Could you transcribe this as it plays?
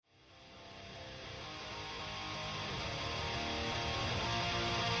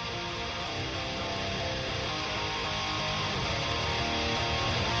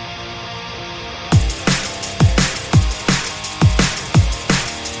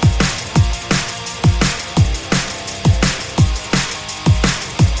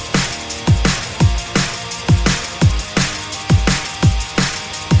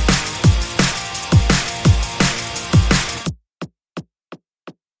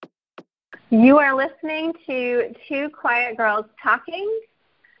You are listening to Two Quiet Girls Talking.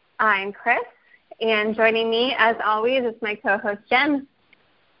 I'm Chris, and joining me, as always, is my co-host, Jen.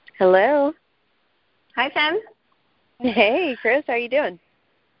 Hello. Hi, Jen. Hey, Chris. How are you doing?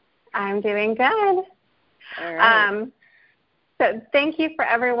 I'm doing good. All right. So thank you for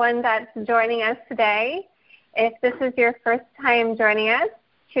everyone that's joining us today. If this is your first time joining us,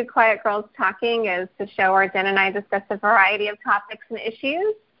 Two Quiet Girls Talking is the show where Jen and I discuss a variety of topics and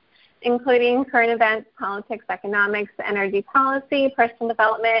issues, including current events, politics, economics, energy policy, personal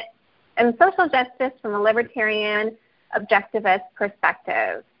development, and social justice from a libertarian, objectivist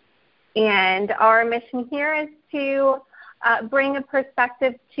perspective. And our mission here is to bring a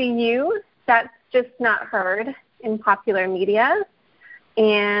perspective to you that's just not heard in popular media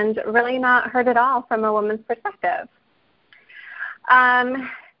and really not heard at all from a woman's perspective.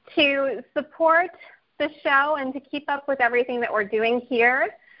 To support the show and to keep up with everything that we're doing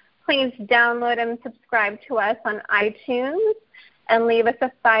here, please download and subscribe to us on iTunes and leave us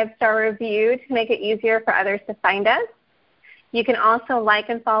a 5-star review to make it easier for others to find us. You can also like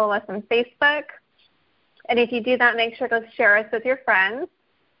and follow us on Facebook. And if you do that, make sure to share us with your friends.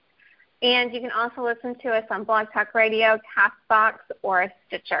 And you can also listen to us on Blog Talk Radio, Castbox, or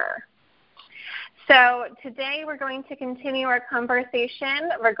Stitcher. So today we're going to continue our conversation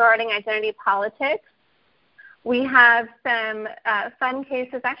regarding identity politics. We have some fun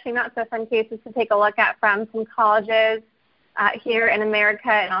cases, actually not so fun cases, to take a look at from some colleges here in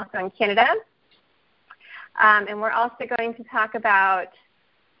America and also in Canada. And we're also going to talk about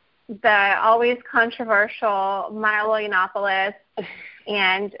the always controversial Milo Yiannopoulos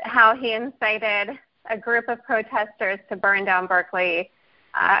and how he incited a group of protesters to burn down Berkeley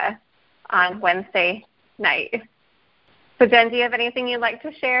on Wednesday night. So, Jen, do you have anything you'd like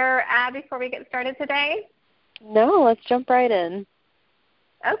to share before we get started today? No, let's jump right in.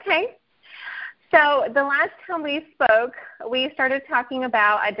 Okay. So the last time we spoke, we started talking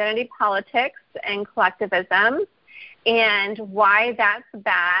about identity politics and collectivism and why that's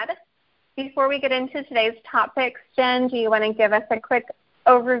bad. Before we get into today's topics, Jen, do you want to give us a quick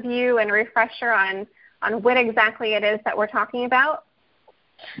overview and refresher on what exactly it is that we're talking about?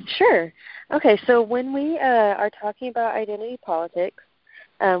 Sure. Okay, so when we are talking about identity politics,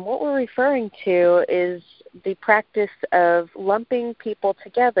 what we're referring to is the practice of lumping people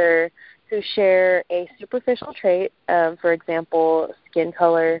together who share a superficial trait, for example, skin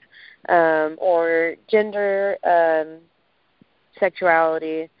color, or gender,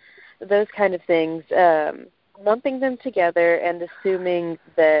 sexuality, those kind of things, lumping them together and assuming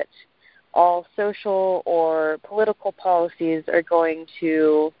that all social or political policies are going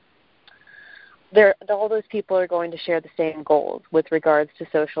to, all those people are going to share the same goals with regards to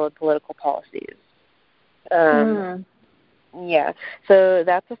social and political policies. Yeah, so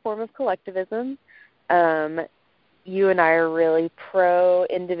that's a form of collectivism. You and I are really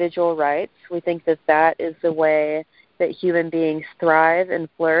pro-individual rights. We think that that is the way that human beings thrive and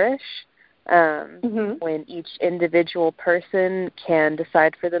flourish, when each individual person can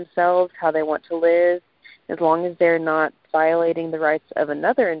decide for themselves how they want to live, as long as they're not violating the rights of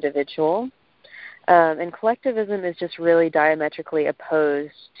another individual. And collectivism is just really diametrically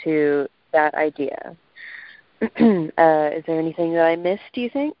opposed to that idea. Is there anything that I missed, do you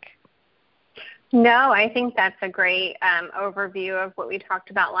think? No, I think that's a great overview of what we talked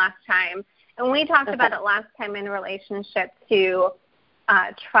about last time. And we talked about it last time in relationship to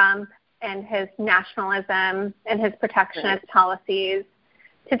Trump and his nationalism and his protectionist policies.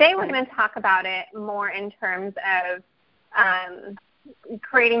 Today we're going to talk about it more in terms of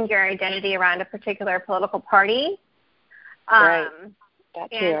creating your identity around a particular political party. Right. That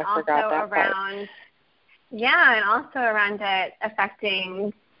too, and I forgot also that around part. Yeah, and also around it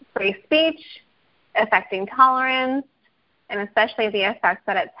affecting free speech, affecting tolerance, and especially the effects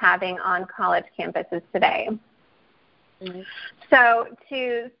that it's having on college campuses today. So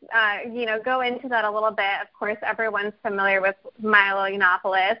to go into that a little bit, of course, everyone's familiar with Milo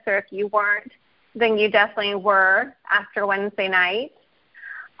Yiannopoulos, or if you weren't, then you definitely were after Wednesday night.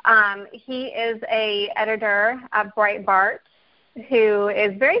 He is a editor at Breitbart who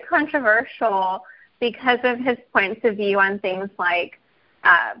is very controversial because of his points of view on things like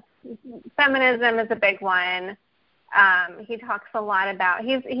feminism is a big one. He talks a lot about,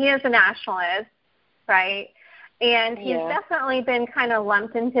 he is a nationalist, right? And he's definitely been kind of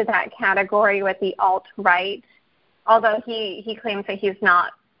lumped into that category with the alt-right, although he claims that he's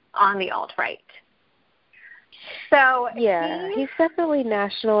not on the alt-right. So he's definitely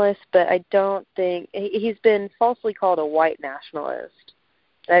nationalist, but I don't think he's been falsely called a white nationalist.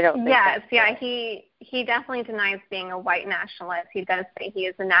 I don't think Yes, yeah, he definitely denies being a white nationalist. He does say he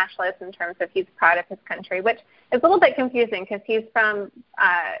is a nationalist in terms of he's proud of his country, which is a little bit confusing because he's from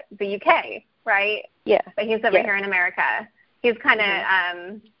the UK, right? Yeah. But he's over here in America. He's kind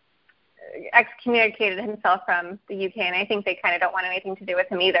of excommunicated himself from the UK, and I think they kind of don't want anything to do with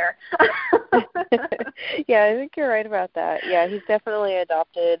him either. Yeah, I think you're right about that. Yeah, he's definitely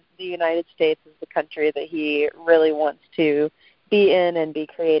adopted the United States as the country that he really wants to be in and be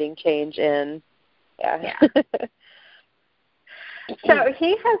creating change in. Yeah. So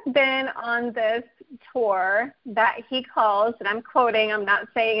he has been on this tour that he calls, and I'm quoting, I'm not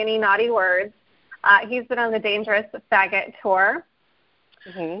saying any naughty words, he's been on the Dangerous Faggot Tour.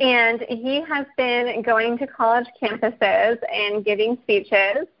 Mm-hmm. And he has been going to college campuses and giving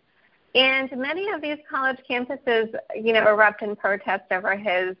speeches. And many of these college campuses, erupt in protest over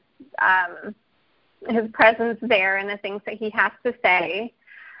his presence there and the things that he has to say.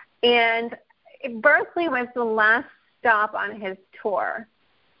 And Berkeley was the last stop on his tour.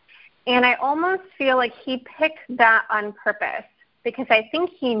 And I almost feel like he picked that on purpose because I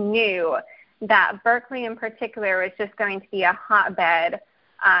think he knew that Berkeley in particular was just going to be a hotbed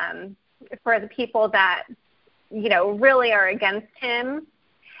for the people that, really are against him.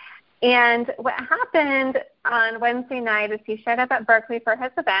 And what happened on Wednesday night is he showed up at Berkeley for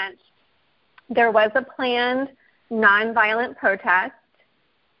his event. There was a planned nonviolent protest.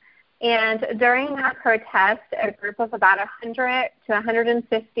 And during that protest, a group of about 100 to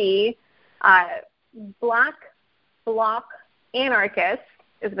 150 black bloc anarchists,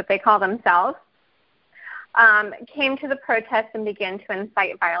 is what they call themselves, came to the protest and began to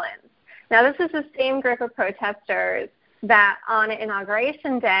incite violence. Now, this is the same group of protesters that on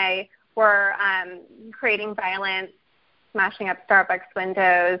Inauguration Day were creating violence, smashing up Starbucks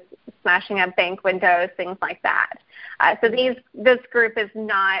windows, smashing up bank windows, things like that. So this group is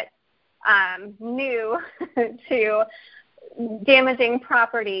not new to damaging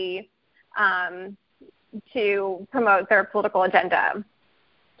property to promote their political agenda,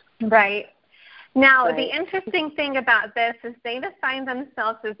 right? Now, the interesting thing about this is they define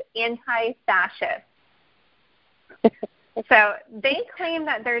themselves as anti-fascist. So they claim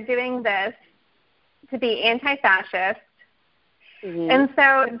that they're doing this to be anti-fascist. Mm-hmm. And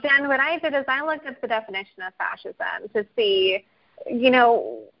so, Jen, what I did is I looked up the definition of fascism to see,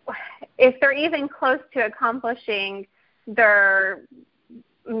 if they're even close to accomplishing their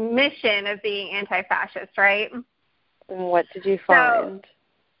mission of being anti-fascist, right? What did you find?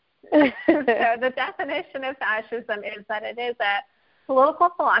 So the definition of fascism is that it is a political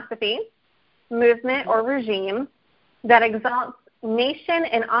philosophy, movement, or regime that exalts nation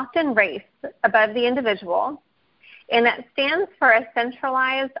and often race above the individual, and that stands for a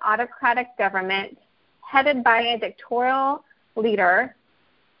centralized autocratic government headed by a dictatorial leader,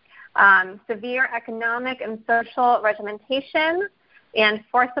 severe economic and social regimentation, and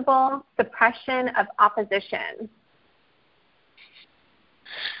forcible suppression of opposition.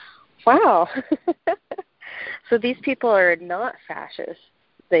 Wow. So these people are not fascists,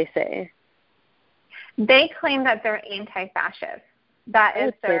 they say. They claim that they're anti-fascist. That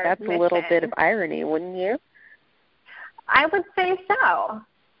is their that's mission. A little bit of irony, wouldn't you? I would say so.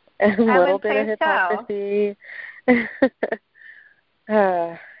 A little bit of hypocrisy.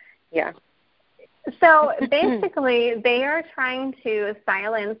 Yeah. So basically, they are trying to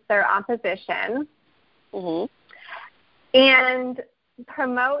silence their opposition and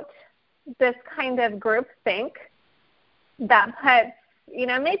promote this kind of groupthink that puts,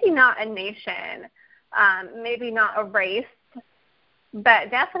 maybe not a nation, maybe not a race,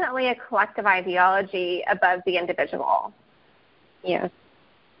 but definitely a collective ideology above the individual. Yeah.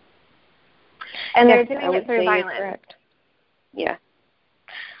 And they're doing it through violence. Correct. Yeah.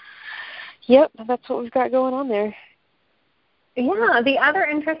 Yep, that's what we've got going on there. Yeah, the other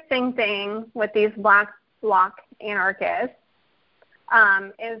interesting thing with these black bloc anarchists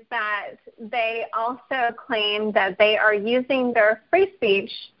is that they also claim that they are using their free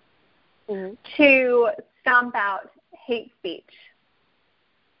speech to stomp out hate speech.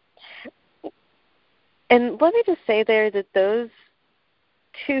 And let me just say there that those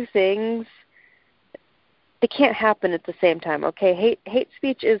two things, they can't happen at the same time, okay? Hate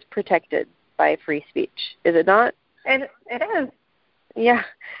speech is protected by free speech, is it not? It is. Yeah.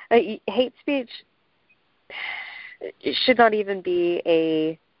 Hate speech should not even be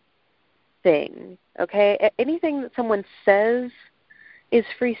a thing, okay? Anything that someone says is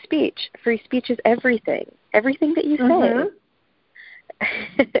free speech. Free speech is everything that you say.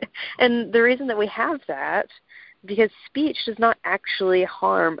 And the reason that we have that, because speech does not actually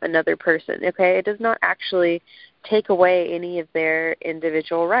harm another person, okay? It does not actually take away any of their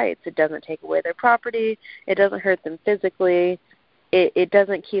individual rights. It doesn't take away their property. It doesn't hurt them physically. It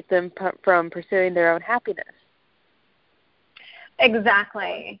doesn't keep them from pursuing their own happiness.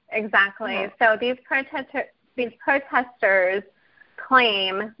 Exactly. Yeah. So these protesters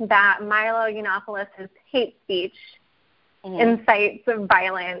claim that Milo Yiannopoulos' hate speech incites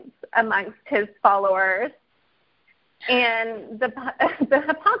violence amongst his followers. And the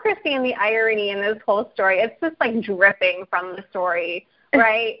hypocrisy and the irony in this whole story, it's just like dripping from the story,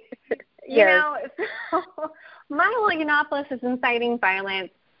 right? Yes. So Milo Yiannopoulos is inciting violence,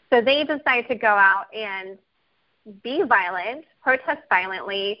 so they decide to go out and be violent, protest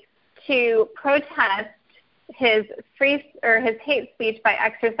violently, to protest his hate speech by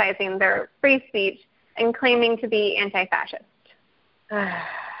exercising their free speech and claiming to be anti-fascist.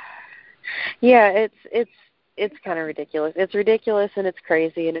 Yeah, it's kind of ridiculous. It's ridiculous and it's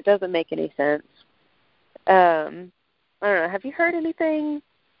crazy and it doesn't make any sense. I don't know. Have you heard anything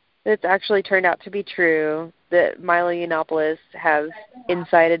that's actually turned out to be true, that Milo Yiannopoulos has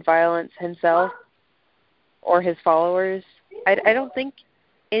incited violence himself or his followers? I don't think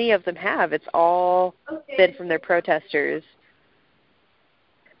any of them have. It's all been from their protesters.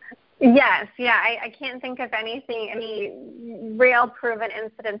 Yes, I can't think of any real proven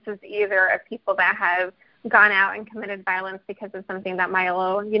incidences either of people that have gone out and committed violence because of something that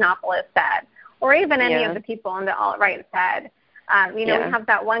Milo Yiannopoulos said, or even any of the people on the alt-right said. We have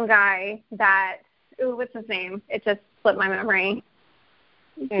that one guy that, what's his name? It just slipped my memory.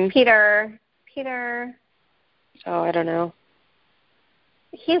 Peter. Oh, I don't know.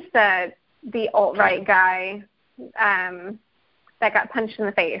 He's the alt-right guy that got punched in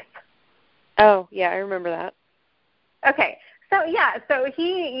the face. Oh, yeah, I remember that. Okay. So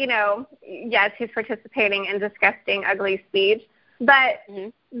he, yes, he's participating in disgusting, ugly speech, but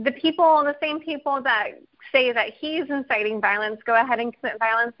the same people that say that he's inciting violence go ahead and commit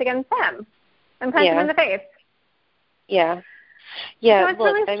violence against him and punch him in the face. Yeah. Yeah. So it's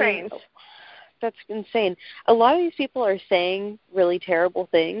really strange. That's insane. A lot of these people are saying really terrible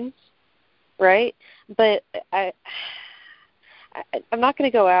things, right? But I'm not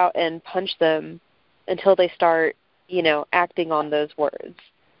going to go out and punch them until they start, acting on those words.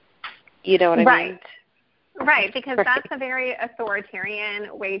 You know what I mean? Right, because that's a very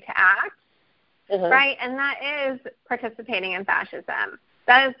authoritarian way to act, right? And that is participating in fascism.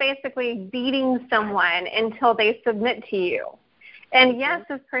 That is basically beating someone until they submit to you. And yes,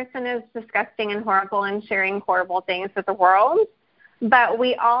 this person is disgusting and horrible and sharing horrible things with the world, but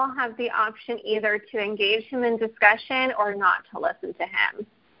we all have the option either to engage him in discussion or not to listen to him.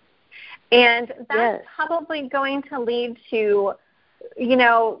 And that's probably going to lead to,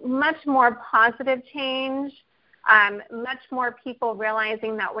 much more positive change, much more people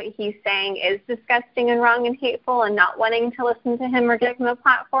realizing that what he's saying is disgusting and wrong and hateful and not wanting to listen to him or give him a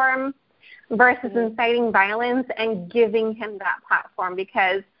platform versus inciting violence and giving him that platform.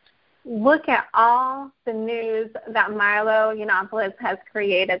 Because look at all the news that Milo Yiannopoulos has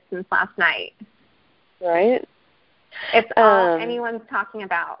created since last night. Right. It's all anyone's talking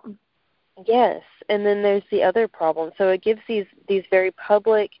about. Yes, and then there's the other problem. So it gives these very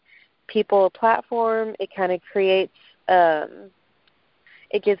public people a platform. It kind of creates,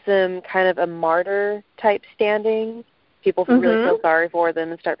 it gives them kind of a martyr type standing. People really feel sorry for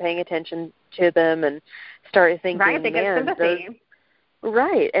them and start paying attention to them and start thinking, right, they get sympathy.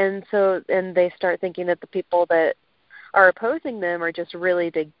 Right, and they start thinking that the people that are opposing them are just really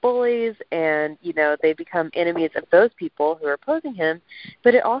big bullies, and they become enemies of those people who are opposing him.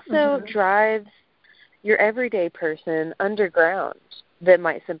 But it also drives your everyday person underground that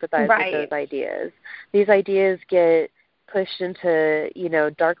might sympathize with those ideas. These ideas get pushed into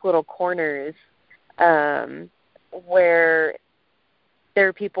dark little corners where there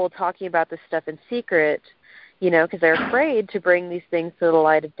are people talking about this stuff in secret, because they're afraid to bring these things to the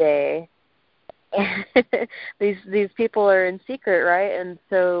light of day. These people are in secret, right? And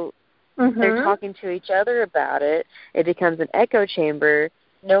so they're talking to each other about it. It becomes an echo chamber.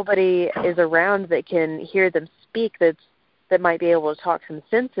 Nobody is around that can hear them speak that might be able to talk some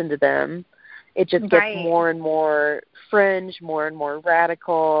sense into them. It just gets more and more fringe, more and more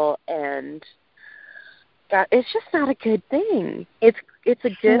radical, and it's just not a good thing. It's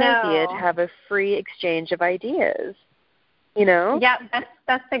a good idea to have a free exchange of ideas. Yeah,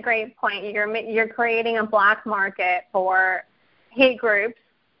 that's a great point. You're creating a black market for hate groups,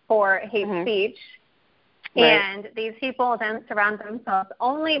 for hate speech, and these people then surround themselves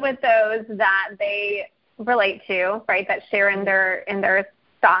only with those that they relate to, right? That share in their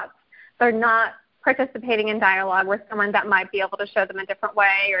thoughts. They're not participating in dialogue with someone that might be able to show them a different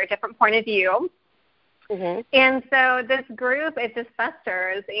way or a different point of view. Mm-hmm. And so this group, it just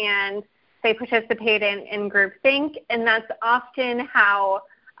festers, and they participate in groupthink, and that's often how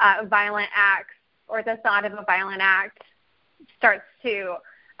violent acts or the thought of a violent act starts to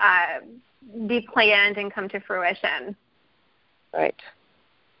be planned and come to fruition. Right.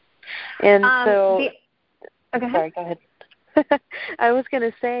 And so, sorry, go ahead. I was going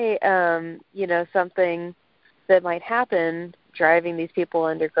to say, something that might happen driving these people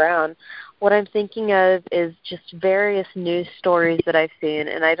underground. What I'm thinking of is just various news stories that I've seen,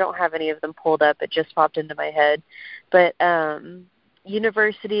 and I don't have any of them pulled up. It just popped into my head. But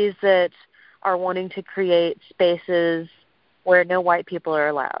universities that are wanting to create spaces where no white people are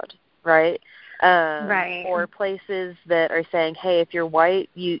allowed, right? Right. Or places that are saying, hey, if you're white,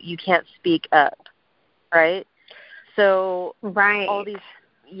 you can't speak up, right? So right.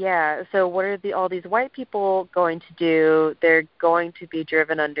 So what are all these white people going to do? They're going to be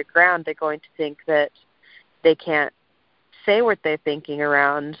driven underground. They're going to think that they can't say what they're thinking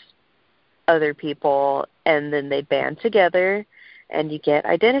around other people, and then they band together, and you get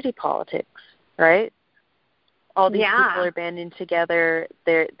identity politics, right? All these people are banding together.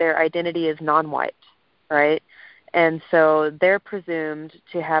 Their identity is non-white, right? And so they're presumed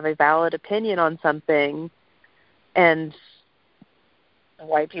to have a valid opinion on something, and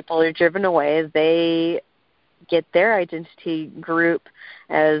white people are driven away. They get their identity group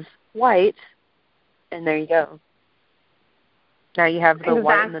as white, and there you go. Now you have the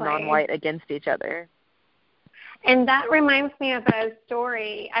white and the non-white against each other. And that reminds me of a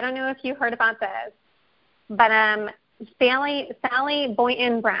story. I don't know if you heard about this, but Sally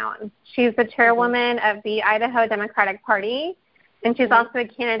Boynton Brown, she's the chairwoman of the Idaho Democratic Party, and she's also a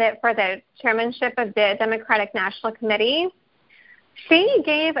candidate for the chairmanship of the Democratic National Committee. She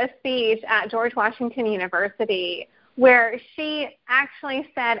gave a speech at George Washington University where she actually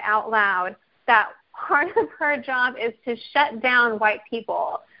said out loud that part of her job is to shut down white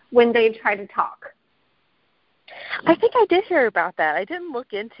people when they try to talk. I think I did hear about that. I didn't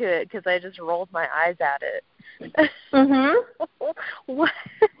look into it because I just rolled my eyes at it. What?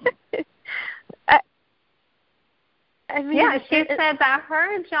 I mean, yeah, she said that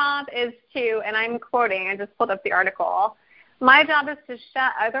her job is to, and I'm quoting, I just pulled up the article, my job is to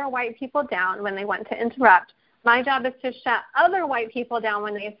shut other white people down when they want to interrupt. My job is to shut other white people down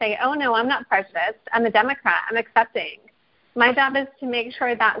when they say, oh, no, I'm not prejudiced. I'm a Democrat. I'm accepting. My job is to make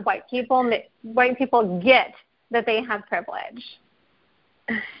sure that white people get that they have privilege.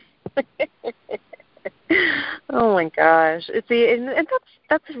 Oh, my gosh. And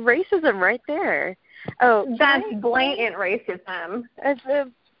that's racism right there. Oh, that's blatant racism.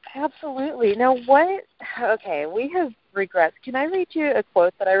 Absolutely. Now, okay, we have regrets. Can I read you a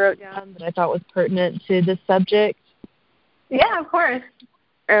quote that I wrote down that I thought was pertinent to this subject? Yeah, of course.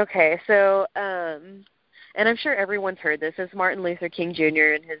 Okay, so, and I'm sure everyone's heard this. It's Martin Luther King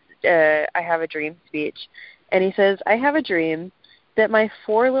Jr. in his I Have a Dream speech. And he says, I have a dream that my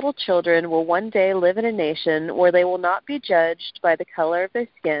 4 little children will one day live in a nation where they will not be judged by the color of their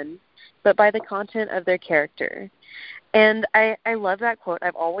skin, but by the content of their character. And I love that quote.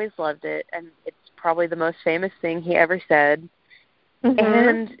 I've always loved it, and it's probably the most famous thing he ever said.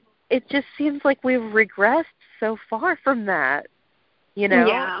 And it just seems like we've regressed so far from that, you know?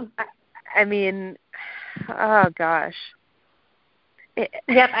 Yeah. I mean, oh, gosh.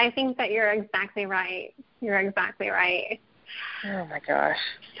 Yep, I think that you're exactly right. You're exactly right. Oh, my gosh.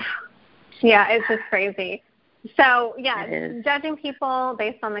 Yeah, it's just crazy. So, yeah, judging people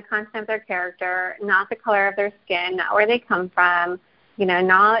based on the content of their character, not the color of their skin, not where they come from,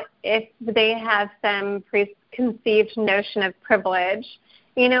 not if they have some preconceived notion of privilege.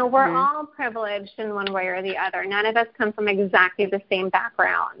 We're all privileged in one way or the other. None of us come from exactly the same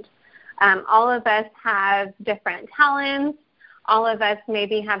background. All of us have different talents. All of us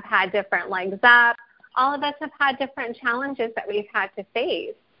maybe have had different legs up. All of us have had different challenges that we've had to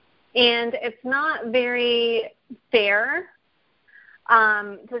face. And it's not very fair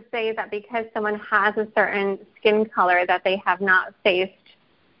to say that because someone has a certain skin color that they have not faced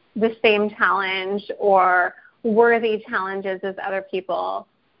the same challenge or worthy challenges as other people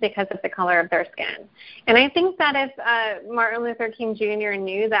because of the color of their skin. And I think that if Martin Luther King Jr.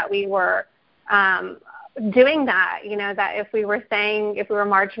 knew that we were doing that, that if we were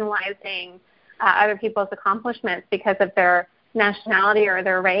marginalizing other people's accomplishments because of their nationality or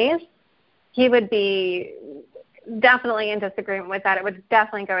their race, he would be definitely in disagreement with that. It would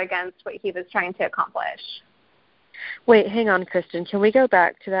definitely go against what he was trying to accomplish. Wait, hang on, Kristen. Can we go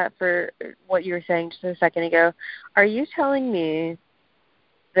back to that for what you were saying just a second ago? Are you telling me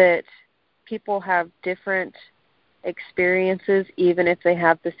that people have different experiences even if they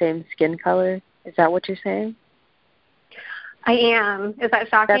have the same skin color? Is that what you're saying? I am. Is that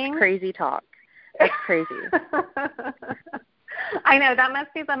shocking? That's crazy talk. That's crazy. I know. That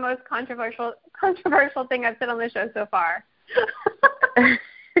must be the most controversial thing I've said on the show so far.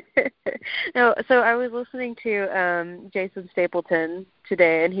 No, so I was listening to Jason Stapleton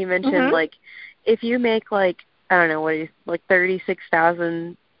today, and he mentioned, like, if you make, like, I don't know, like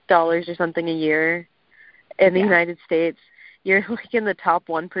 $36,000 or something a year in the United States, you're, like, in the top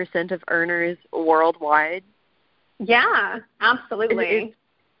 1% of earners worldwide. Yeah, absolutely.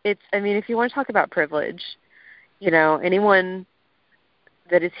 It's I mean, if you want to talk about privilege, you know, anyone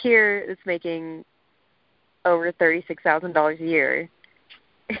that is here that's making over $36,000 a year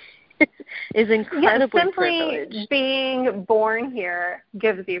is incredibly privileged. Simply being born here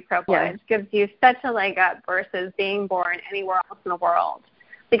gives you privilege, gives you such a leg up versus being born anywhere else in the world.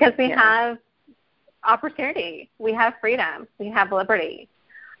 Because we have opportunity, we have freedom, we have liberty.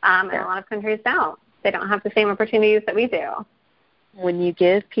 And a lot of countries don't. They don't have the same opportunities that we do. When you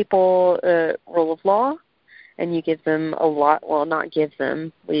give people a rule of law and you give them a lot, well, not give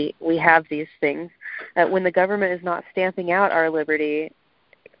them, we have these things. When the government is not stamping out our liberty,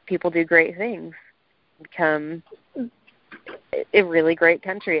 people do great things, become a really great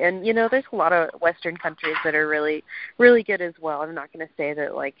country. And, you know, there's a lot of Western countries that are really, really good as well. I'm not going to say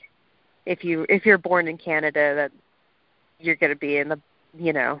that, like, if you're born in Canada, that you're going to be in the,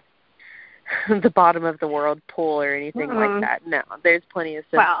 you know, the bottom of the world pool or anything like that. No, there's plenty of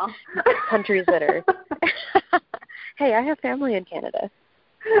countries that are. Hey, I have family in Canada.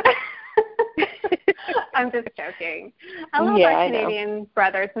 I'm just joking. I love our Canadian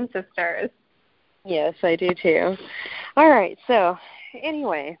brothers and sisters. Yes, I do too. All right, so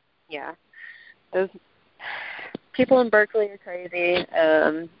anyway, those people in Berkeley are crazy.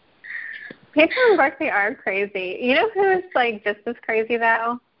 People in Berkeley are crazy. You know who's, like, just as crazy,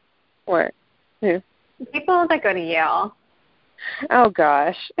 though? What? Who? People that go to Yale. Oh,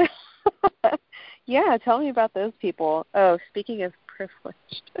 gosh. Yeah, tell me about those people. Oh, speaking of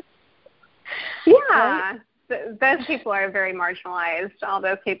privileged. Yeah, those people are very marginalized, all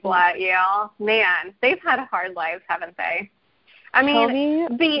those people at Yale. Man, they've had hard lives, haven't they? I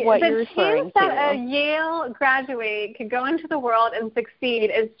mean, the chance that a Yale graduate could go into the world and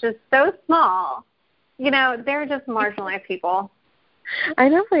succeed is just so small. You know, they're just marginalized people. I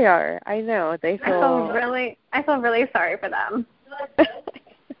know they are. I know. I feel really sorry for them. I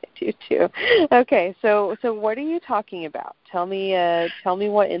do too. Okay, so what are you talking about? Tell me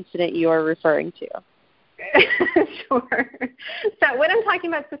what incident you are referring to. Sure. So what I'm talking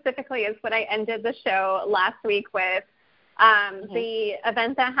about specifically is what I ended the show last week with. The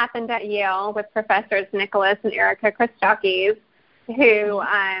event that happened at Yale with Professors Nicholas and Erica Christakis, who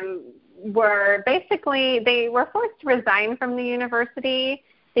were forced to resign from the university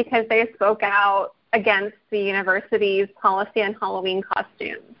because they spoke out against the university's policy on Halloween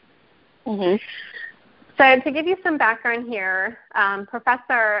costumes. So to give you some background here,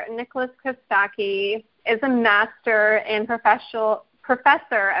 Professor Nicholas Christakis is a master and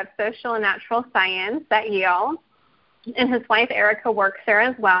professor of social and natural science at Yale. And his wife, Erica, works there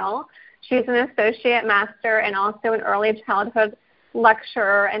as well. She's an associate master and also an early childhood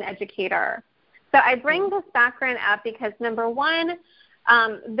lecturer and educator. So I bring this background up because, number one,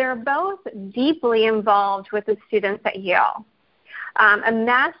 they're both deeply involved with the students at Yale. A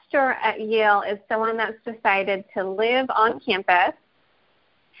master at Yale is someone that's decided to live on campus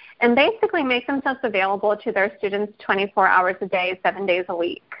and basically make themselves available to their students 24 hours a day, 7 days a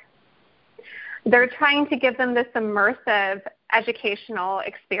week. They're trying to give them this immersive educational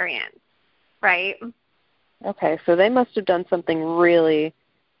experience, right? Okay, so they must have done something really,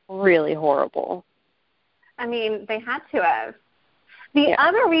 really horrible. I mean, they had to have. The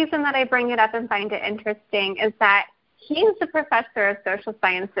other reason that I bring it up and find it interesting is that he's a professor of social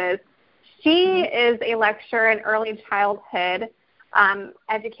sciences. She is a lecturer in early childhood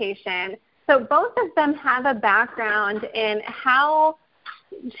education. So both of them have a background in how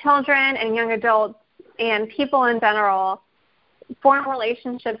children and young adults and people in general form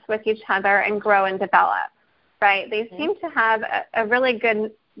relationships with each other and grow and develop, right? They seem to have a really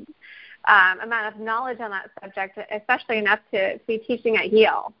good amount of knowledge on that subject, especially enough to be teaching at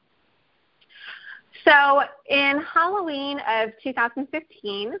Yale. So in Halloween of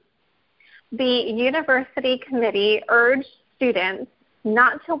 2015, the university committee urged students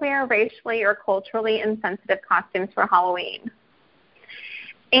not to wear racially or culturally insensitive costumes for Halloween.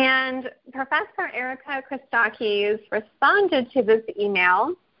 And Professor Erica Christakis responded to this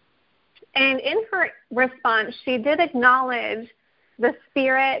email, and in her response, she did acknowledge the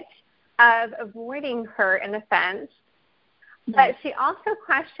spirit of avoiding hurt and offense, But she also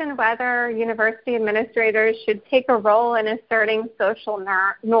questioned whether university administrators should take a role in asserting social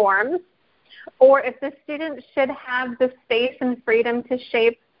norms, or if the students should have the space and freedom to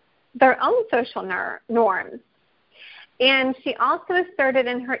shape their own social norms. And she also asserted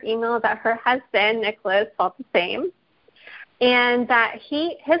in her email that her husband, Nicholas, felt the same, and that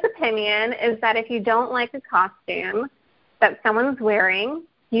his opinion is that if you don't like a costume that someone's wearing,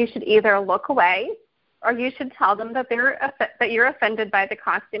 you should either look away or you should tell them that you're offended by the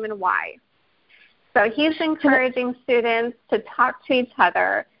costume and why. So he's encouraging students to talk to each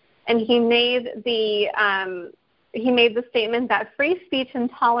other, and he made the statement that free speech and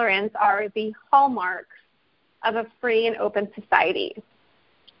tolerance are the hallmarks of a free and open society.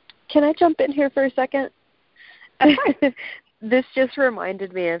 Can I jump in here for a second? This just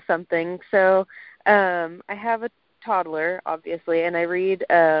reminded me of something. So I have a toddler, obviously, and I read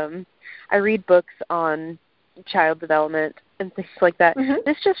books on child development and things like that.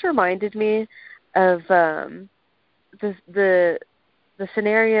 This just reminded me of the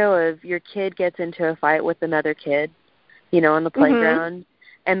scenario of your kid gets into a fight with another kid, on the playground,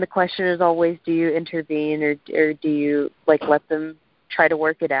 and the question is always, do you intervene or do you let them try to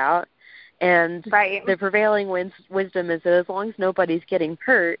work it out? And the prevailing wisdom is that as long as nobody's getting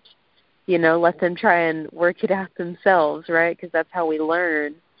hurt, let them try and work it out themselves, right? Because that's how we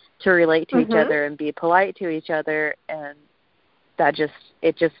learn to relate to each other and be polite to each other. And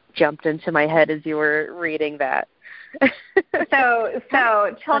it just jumped into my head as you were reading that. So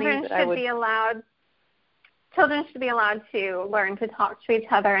children should be allowed to learn to talk to each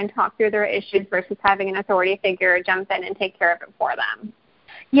other and talk through their issues versus having an authority figure jump in and take care of it for them.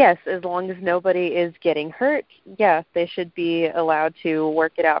 Yes, as long as nobody is getting hurt, yes, they should be allowed to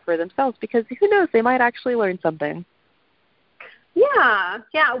work it out for themselves, because who knows, they might actually learn something. Yeah.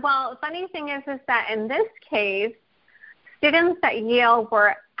 Well, funny thing is that in this case, students at Yale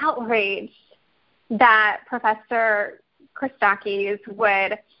were outraged that Professor Christakis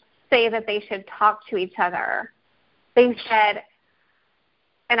would say that they should talk to each other. They said,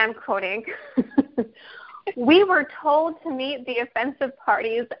 and I'm quoting, "We were told to meet the offensive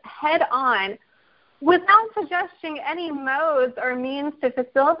parties head on without suggesting any modes or means to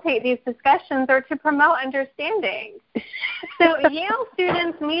facilitate these discussions or to promote understanding." So Yale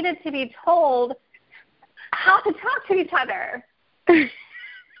students needed to be told how to talk to each other.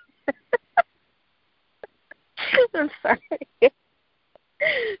 I'm sorry.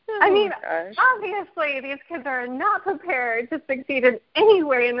 Obviously, these kids are not prepared to succeed in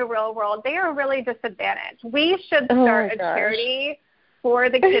anywhere in the real world. They are really disadvantaged. We should start a charity for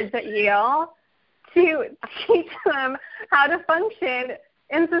the kids at Yale to teach them how to function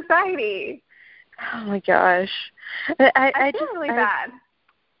in society. Oh, my gosh. I feel really bad.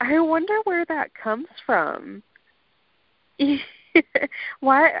 I wonder where that comes from.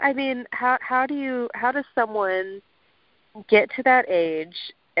 Why? I mean, how does someone get to that age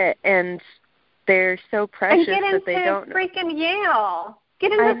and they're so precious that they don't freaking Yale.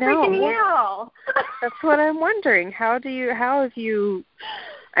 Get into freaking Yale. That's what I'm wondering. How have you?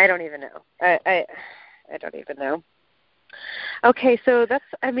 I don't even know. I don't even know. Okay, so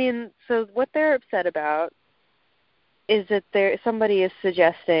so what they're upset about is that somebody is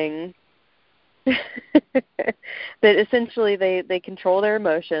suggesting that essentially they control their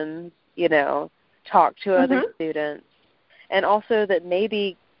emotions, talk to other students, and also that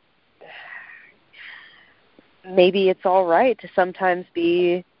maybe it's all right to sometimes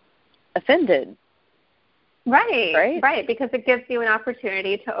be offended. Right, because it gives you an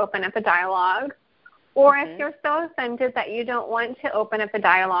opportunity to open up a dialogue. Or if you're so offended that you don't want to open up a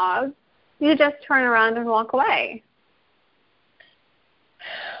dialogue, you just turn around and walk away.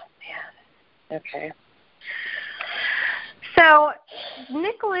 Man. Okay. So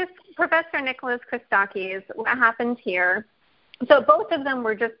Professor Nicholas Christakis, what happened here, so both of them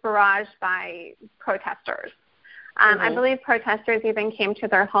were just barraged by protesters. I believe protesters even came to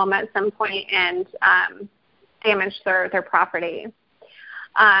their home at some point and damaged their property.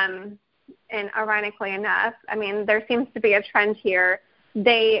 And ironically enough, there seems to be a trend here.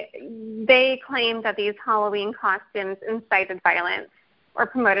 They claim that these Halloween costumes incited violence or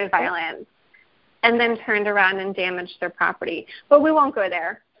promoted violence, and then turned around and damaged their property. But we won't go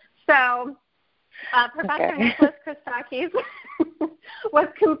there. So Professor Nicholas Christakis was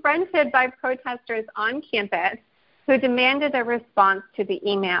confronted by protesters on campus who demanded a response to the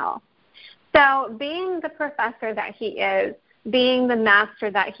email. So being the professor that he is, being the master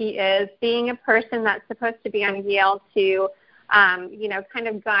that he is, being a person that's supposed to be on Yale to, kind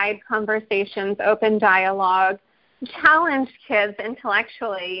of guide conversations, open dialogue, challenge kids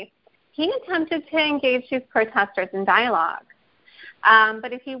intellectually, he attempted to engage these protesters in dialogue.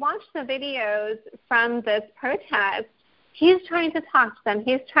 But if you watch the videos from this protest, he's trying to talk to them.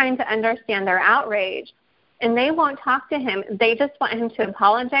 He's trying to understand their outrage, and they won't talk to him. They just want him to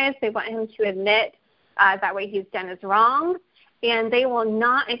apologize. They want him to admit that what he's done is wrong, and they will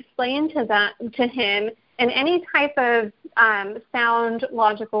not explain to him in any type of sound,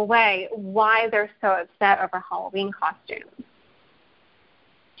 logical way why they're so upset over Halloween costumes.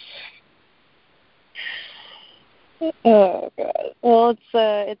 Oh God! Well,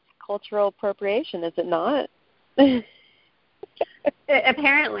 it's cultural appropriation, is it not?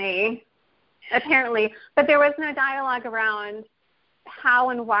 Apparently, but there was no dialogue around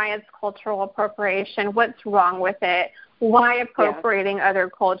how and why it's cultural appropriation, what's wrong with it, why appropriating other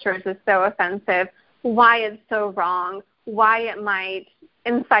cultures is so offensive, why it's so wrong, why it might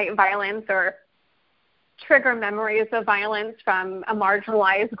incite violence or trigger memories of violence from a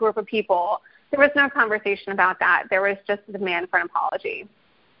marginalized group of people. There was no conversation about that. There was just a demand for an apology.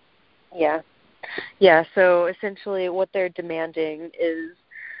 Yeah. Yeah, so essentially what they're demanding is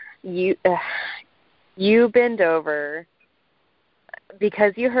you bend over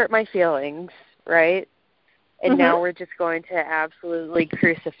because you hurt my feelings, right? And now we're just going to absolutely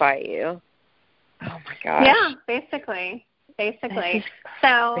crucify you. Oh, my gosh. Yeah, basically.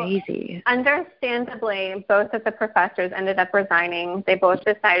 So crazy. Understandably, both of the professors ended up resigning. They both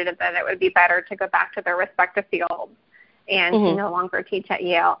decided that it would be better to go back to their respective fields and to no longer teach at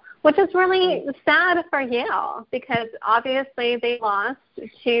Yale, which is really sad for Yale because obviously they lost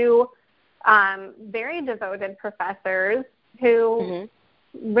two very devoted professors who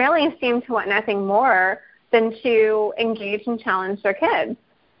really seemed to want nothing more than to engage and challenge their kids.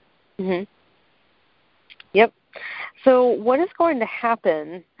 Yep. So what is going to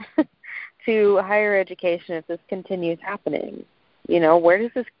happen to higher education if this continues happening? Where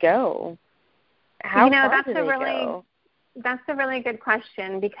does this go? How far do they go? That's a really good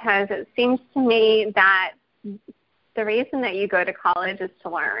question because it seems to me that the reason that you go to college is to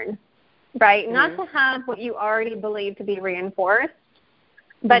learn, right? Not to have what you already believe to be reinforced,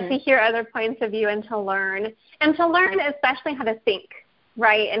 but to hear other points of view and to learn especially how to think,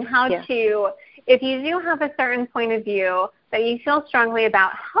 right? And how to, if you do have a certain point of view that you feel strongly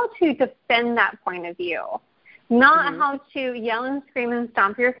about, how to defend that point of view, not how to yell and scream and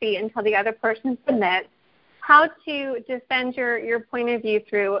stomp your feet until the other person submits, how to defend your point of view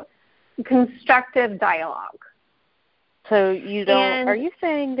through constructive dialogue. So you don't, are you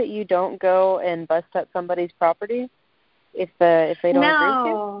saying that you don't go and bust up somebody's property if they don't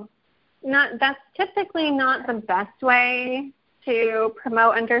agree to? That's typically not the best way to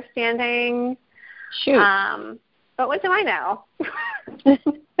promote understanding. Shoot. But what do I know?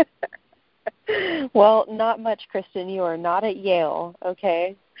 Well, not much, Kristen. You are not at Yale,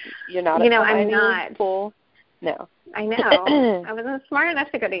 okay? You're not at I'm not. School. No. I know. I wasn't smart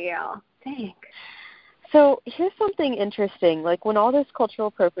enough to go to Yale. Dang. So here's something interesting. Like when all this cultural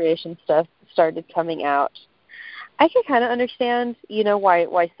appropriation stuff started coming out, I could kind of understand,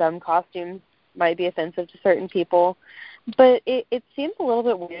 why some costumes might be offensive to certain people. But it seems a little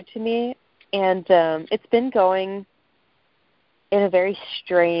bit weird to me, and it's been going in a very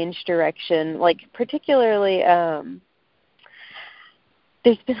strange direction. Like particularly,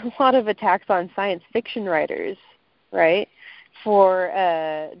 there's been a lot of attacks on science fiction writers, right? For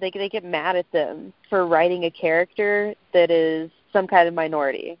they get mad at them for writing a character that is some kind of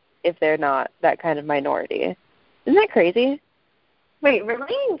minority if they're not that kind of minority. Isn't that crazy? Wait,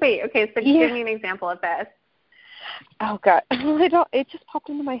 really? Wait, okay, so give me an example of this. Oh God, it just popped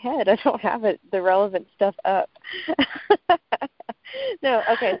into my head. I don't have the relevant stuff up. No,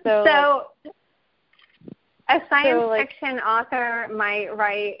 okay, so a science fiction author might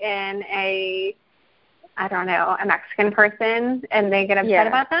write in a Mexican person, and they get upset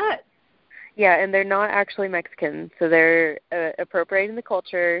about that? Yeah, and they're not actually Mexican, so they're appropriating the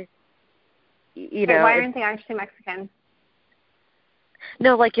culture. Why aren't they actually Mexican?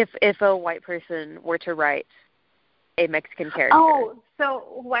 No, like if a white person were to write a Mexican character. Oh,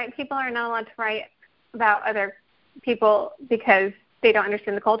 so white people are not allowed to write about other people because they don't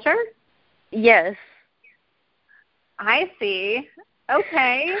understand the culture? Yes. I see.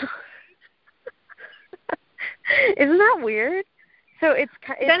 Okay. Isn't that weird? So it's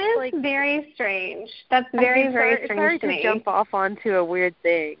that is very strange. That's very strange to me. It's hard to jump off onto a weird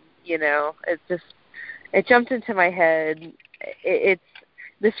thing. It jumped into my head. It's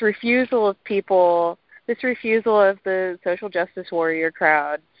this refusal of people, this refusal of the social justice warrior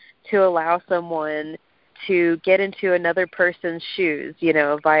crowd to allow someone to get into another person's shoes,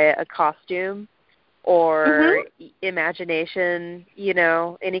 via a costume or imagination,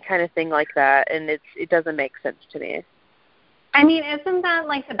 any kind of thing like that. And it doesn't make sense to me. I mean, isn't that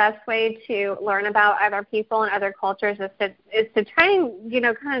like the best way to learn about other people and other cultures is to try and,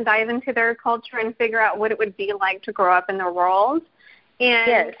 kind of dive into their culture and figure out what it would be like to grow up in their world? And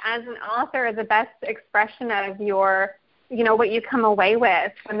yes. as an author, the best expression of your, what you come away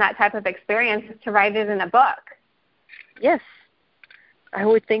with from that type of experience is to write it in a book. Yes, I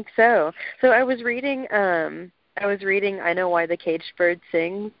would think so. So I was reading I Know Why the Caged Bird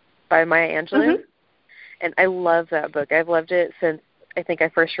Sings by Maya Angelou, and I love that book. I've loved it since I think I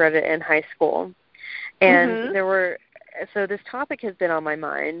first read it in high school. And so this topic has been on my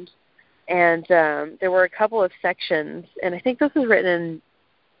mind, and there were a couple of sections, and I think this was written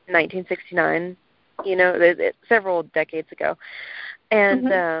in 1969, several decades ago.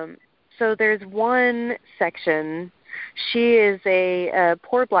 And so there's one section. She is a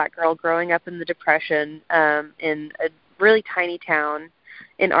poor black girl growing up in the Depression in a really tiny town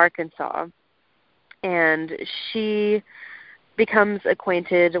in Arkansas. And she becomes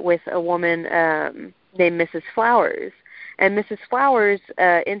acquainted with a woman named Mrs. Flowers. And Mrs. Flowers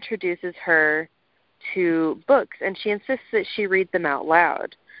introduces her to books, and she insists that she read them out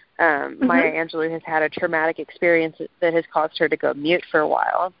loud. Maya Angelou has had a traumatic experience that has caused her to go mute for a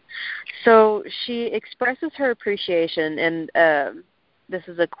while. So she expresses her appreciation, and this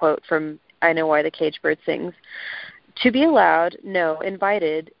is a quote from I Know Why the Caged Bird Sings. To be allowed, no,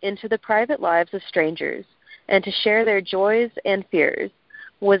 invited, into the private lives of strangers, and to share their joys and fears,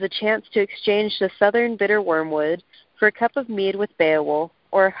 was a chance to exchange the southern bitter wormwood for a cup of mead with Beowulf,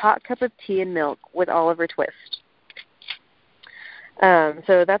 or a hot cup of tea and milk with Oliver Twist.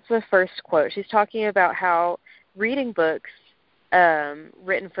 So that's the first quote. She's talking about how reading books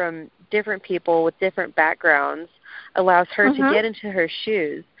written from different people with different backgrounds allows her to get into her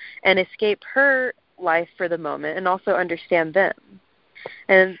shoes and escape her life for the moment and also understand them.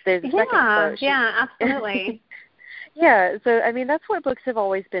 And there's a second quote. Yeah, absolutely. Yeah, so I mean that's what books have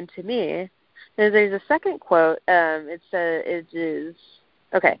always been to me. There's a second quote. It is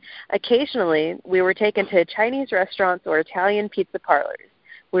okay. Occasionally, we were taken to Chinese restaurants or Italian pizza parlors.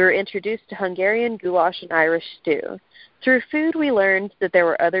 We were introduced to Hungarian goulash and Irish stew. Through food, we learned that there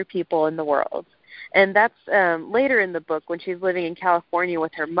were other people in the world. And that's later in the book when she's living in California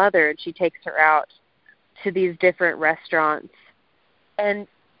with her mother, and she takes her out to these different restaurants. And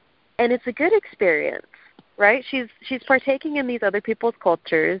it's a good experience, right? She's partaking in these other people's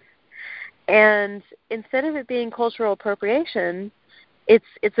cultures, and instead of it being cultural appropriation,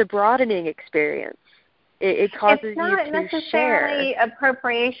 it's a broadening experience. It causes you to share. It's not necessarily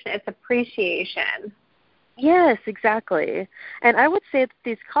appropriation, it's appreciation. Yes, exactly. And I would say that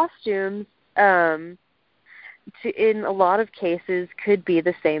these costumes, in a lot of cases, could be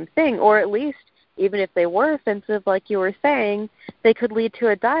the same thing, or at least, even if they were offensive, like you were saying, they could lead to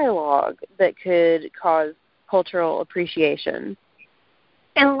a dialogue that could cause cultural appreciation.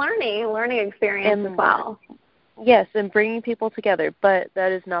 And learning experience as well. Yes, and bringing people together, but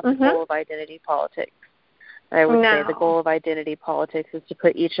that is not the goal of identity politics. I would say the goal of identity politics is to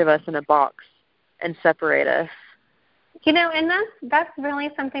put each of us in a box and separate us. And that's really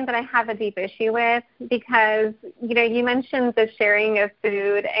something that I have a deep issue with because, you mentioned the sharing of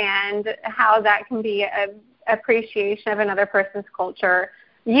food and how that can be an appreciation of anotother person's culture.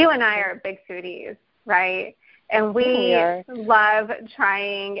 You and I are big foodies, right? And we love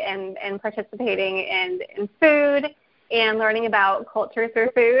trying and participating in food and learning about culture through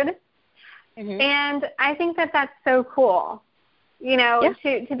food. And I think that that's so cool,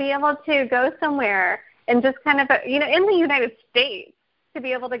 to be able to go somewhere and just kind of, in the United States, to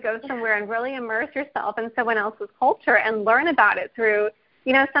be able to go somewhere and really immerse yourself in someone else's culture and learn about it through,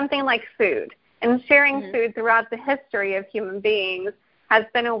 something like food. And sharing food throughout the history of human beings has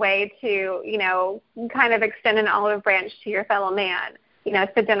been a way to, kind of extend an olive branch to your fellow man,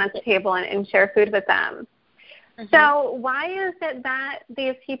 sit down at the table and share food with them. So why is it that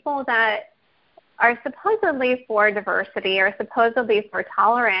these people that are supposedly for diversity or supposedly for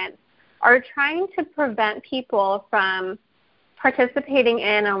tolerance are trying to prevent people from participating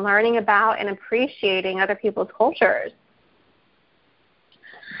in and learning about and appreciating other people's cultures?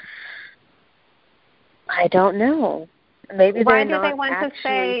 I don't know. Maybe why do they want to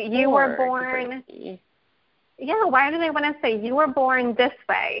say you were born? Yeah, why do they want to say you were born this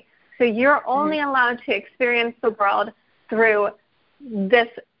way? So you're only allowed to experience the world through this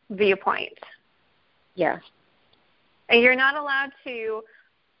viewpoint. Yeah. And you're not allowed to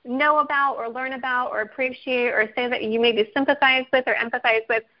know about or learn about or appreciate or say that you maybe sympathize with or empathize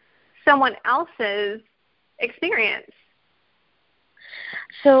with someone else's experience.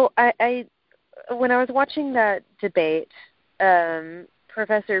 So I when I was watching that debate,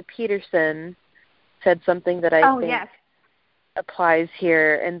 Professor Peterson said something that I think applies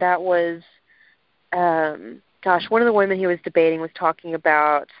here, and that was, one of the women he was debating was talking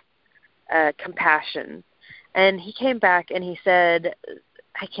about compassion. And he came back and he said,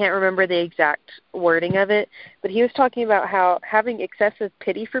 I can't remember the exact wording of it, but he was talking about how having excessive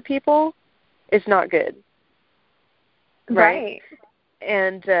pity for people is not good. Right.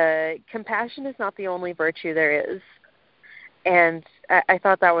 And compassion is not the only virtue there is. And I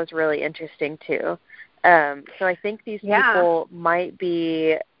thought that was really interesting, too. So I think these people might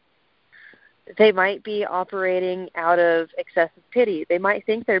be operating out of excessive pity. They might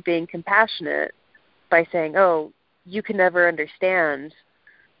think they're being compassionate by saying, oh, you can never understand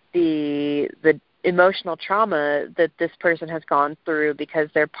the emotional trauma that this person has gone through because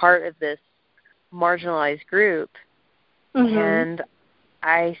they're part of this marginalized group. Mm-hmm. And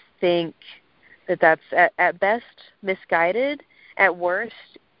I think that that's at best misguided, at worst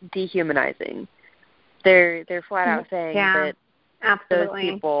dehumanizing. They're flat out saying that absolutely.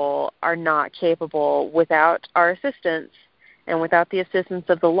 Those people are not capable without our assistance and without the assistance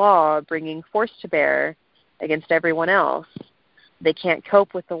of the law bringing force to bear against everyone else. They can't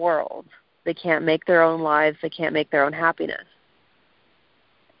cope with the world. They can't make their own lives. They can't make their own happiness.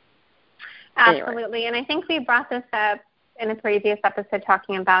 Absolutely. Anyway. And I think we brought this up in a previous episode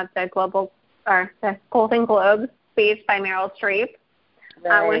talking about the Golden Globe speech by Meryl Streep,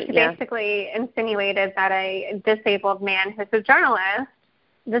 where she basically insinuated that a disabled man who's a journalist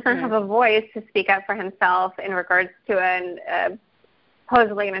doesn't have a voice to speak up for himself in regards to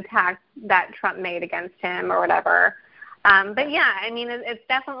supposedly an attack that Trump made against him or whatever. But yeah, I mean, it's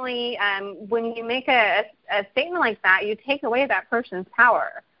definitely when you make a statement like that, you take away that person's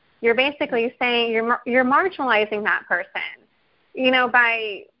power. You're basically saying you're marginalizing that person,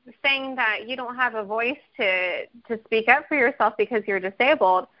 by saying that you don't have a voice to speak up for yourself because you're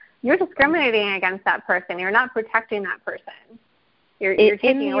disabled. You're discriminating against that person. You're not protecting that person. You're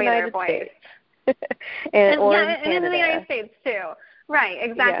taking away their voice. and in the United States too. Right,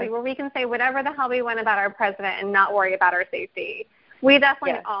 exactly, where we can say whatever the hell we want about our president and not worry about our safety. We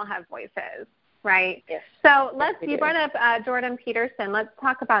definitely all have voices, right? Yes. So you brought up Jordan Peterson. Let's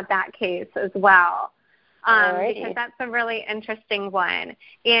talk about that case as well, because that's a really interesting one.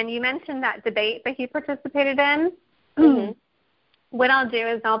 And you mentioned that debate that he participated in. Mm-hmm. What I'll do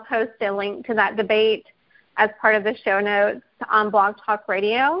is I'll post a link to that debate as part of the show notes on Blog Talk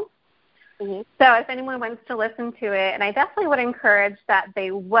Radio. Mm-hmm. So if anyone wants to listen to it, and I definitely would encourage that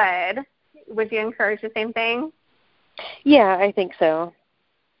they would. Would you encourage the same thing? Yeah, I think so.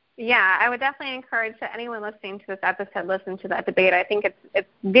 Yeah, I would definitely encourage that anyone listening to this episode listen to that debate. I think it's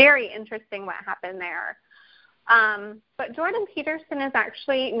very interesting what happened there. But Jordan Peterson is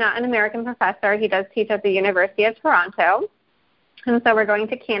actually not an American professor. He does teach at the University of Toronto. And so we're going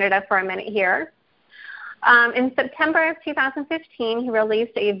to Canada for a minute here. In September of 2015, he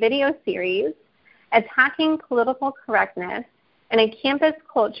released a video series attacking political correctness in a campus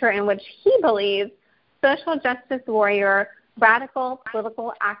culture in which he believes social justice warrior, radical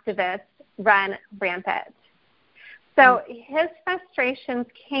political activists run rampant. So his frustrations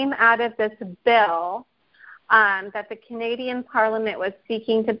came out of this bill that the Canadian Parliament was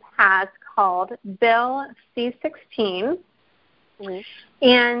seeking to pass called Bill C-16.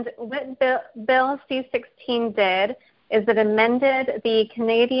 And what Bill C-16 did is it amended the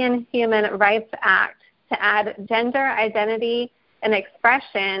Canadian Human Rights Act to add gender identity and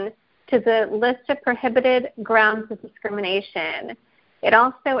expression to the list of prohibited grounds of discrimination. It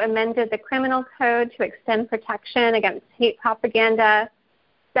also amended the criminal code to extend protection against hate propaganda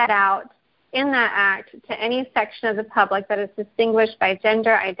set out in that act to any section of the public that is distinguished by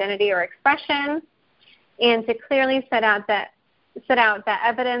gender identity or expression, and to clearly set out that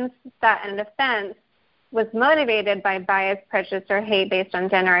evidence that an offense was motivated by bias, prejudice, or hate based on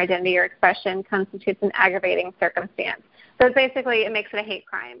gender identity or expression constitutes an aggravating circumstance. So basically, it makes it a hate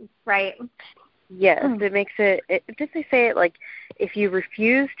crime, right? Yes, it makes it. Did they say it like if you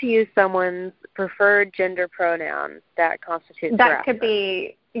refuse to use someone's preferred gender pronoun, that constitutes harassment? That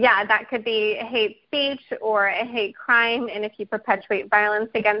could be hate speech or a hate crime, and if you perpetuate violence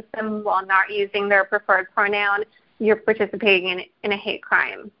against them while not using their preferred pronoun, you're participating in a hate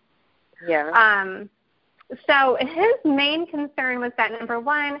crime. Yeah. So his main concern was that, number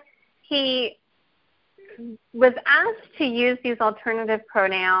one, he was asked to use these alternative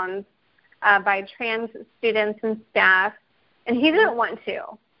pronouns by trans students and staff, and he didn't want to.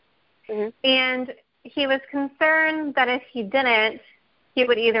 Mm-hmm. And he was concerned that if he didn't, he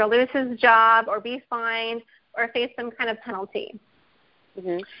would either lose his job or be fined or face some kind of penalty.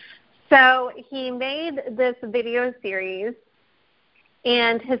 Mm-hmm. So he made this video series,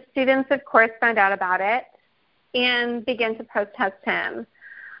 and his students, of course, found out about it. and begin to protest him.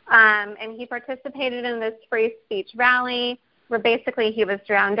 And he participated in this free speech rally where basically he was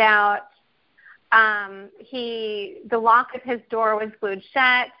drowned out. The lock of his door was glued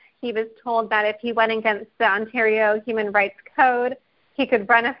shut. He was told that if he went against the Ontario Human Rights Code, he could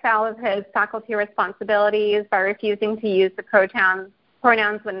run afoul of his faculty responsibilities by refusing to use the pronouns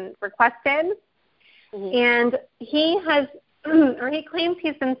when requested. Mm-hmm. And he claims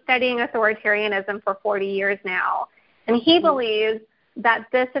he's been studying authoritarianism for 40 years now. And he mm-hmm. believes that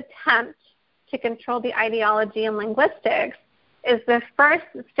this attempt to control the ideology and linguistics is the first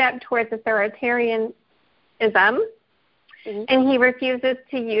step towards authoritarianism, mm-hmm. and he refuses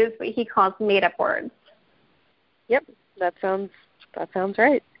to use what he calls made-up words. Yep, that sounds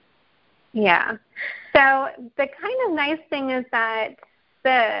right. Yeah. So the kind of nice thing is that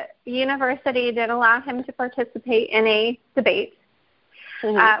the university did allow him to participate in a debate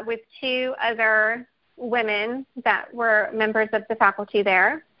mm-hmm. With two other women that were members of the faculty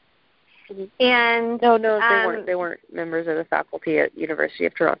there. Mm-hmm. And no, they weren't members of the faculty at University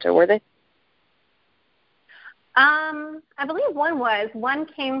of Toronto, were they? I believe one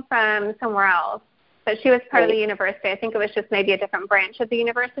came from somewhere else, but she was part of the university. I think it was just maybe a different branch of the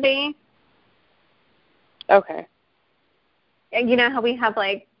university. Okay. You know how we have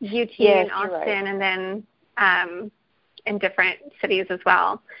like UT in Austin right. and then in different cities as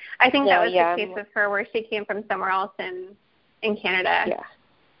well. I think that was the case with her where she came from somewhere else in Canada. Yeah.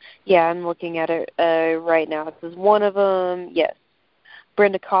 Yeah, I'm looking at it right now. It says one of them, yes.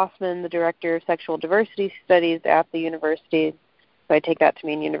 Brenda Kaufman, the Director of Sexual Diversity Studies at the university. So I take that to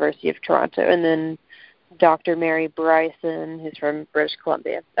mean University of Toronto. And then Dr. Mary Bryson, who's from British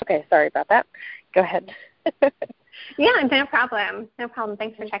Columbia. Okay, sorry about that. Go ahead. Yeah, no problem. No problem.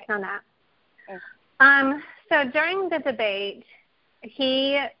 Thanks for checking on that. Okay. So during the debate,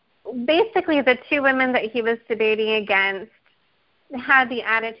 the two women that he was debating against had the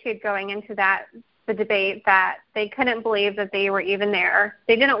attitude going into the debate that they couldn't believe that they were even there.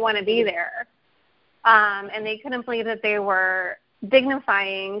 They didn't want to be there. And they couldn't believe that they were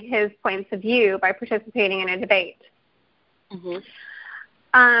dignifying his points of view by participating in a debate. Mm-hmm.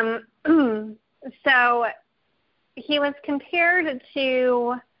 So he was compared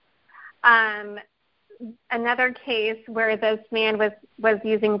to another case where this man was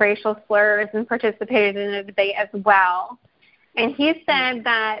using racial slurs and participated in a debate as well. And he said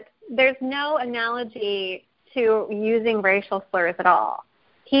that there's no analogy to using racial slurs at all.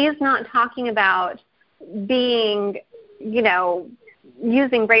 He's not talking about being,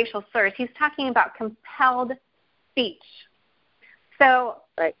 using racial slurs. He's talking about compelled speech. So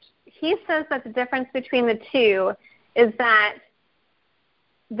right. He says that the difference between the two is that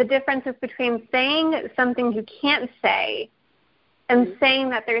the difference is between saying something you can't say and mm-hmm. saying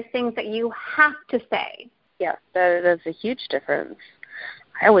that there's things that you have to say. Yeah, that's a huge difference.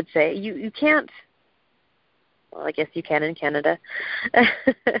 I would say you can't. Well, I guess you can in Canada,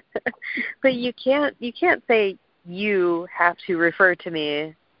 but you can't say you have to refer to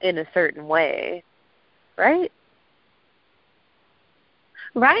me in a certain way, right?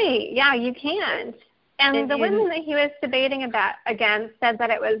 Right. Yeah, you can't. And the women that he was debating against said that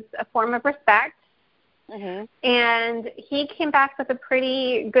it was a form of respect. Mm-hmm. And he came back with a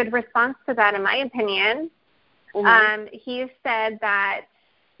pretty good response to that, in my opinion. Mm-hmm. He said that,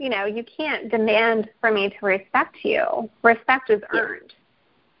 you can't demand for me to respect you. Respect is earned.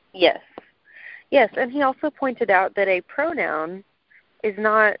 Yes. Yes, and he also pointed out that a pronoun is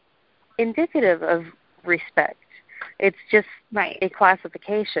not indicative of respect. It's just a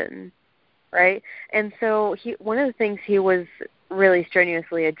classification, right? And so one of the things he was really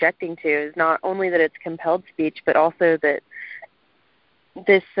strenuously objecting to is not only that it's compelled speech, but also that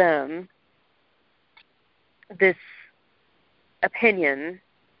this opinion,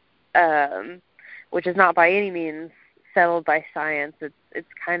 which is not by any means settled by science, it's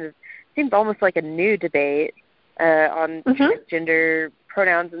kind of seems almost like a new debate on mm-hmm. transgender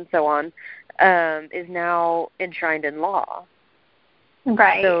pronouns and so on, is now enshrined in law.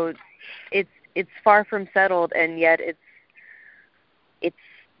 Right. So it's far from settled, and yet it's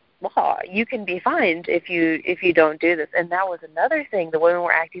law. You can be fined if you don't do this. And that was another thing. The women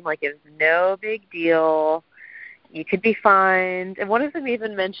were acting like it was no big deal. You could be fined. And one of them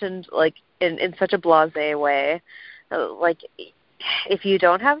even mentioned, like, in such a blasé way, like, if you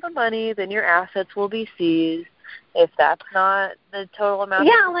don't have the money, then your assets will be seized. If that's not the total amount of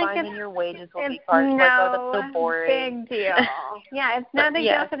the fine, then your wages will be charged. No that's so boring. Big deal. Yeah, it's no big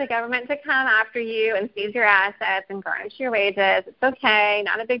deal for the government to come after you and seize your assets and garnish your wages. It's okay.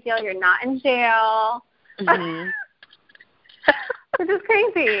 Not a big deal. You're not in jail. Mm-hmm. Which is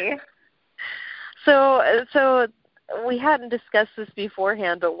crazy. So we hadn't discussed this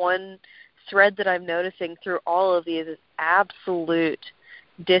beforehand, but one thread that I'm noticing through all of these is absolute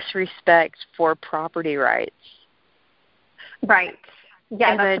disrespect for property rights. Right.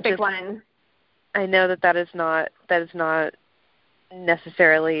 Yeah, and that's a big one. I know that is not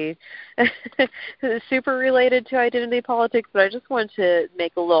necessarily super related to identity politics, but I just want to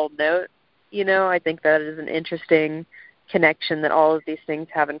make a little note. I think that is an interesting connection that all of these things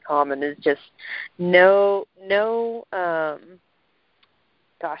have in common, is just no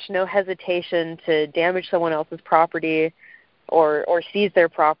hesitation to damage someone else's property or seize their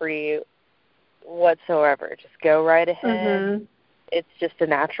property whatsoever. Just go right ahead. Mm-hmm. It's just a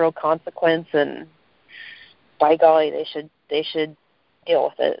natural consequence, and by golly, they should deal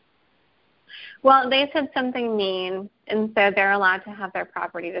with it. Well, they said something mean, and so they're allowed to have their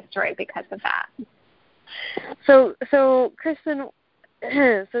property destroyed because of that. So Kristen,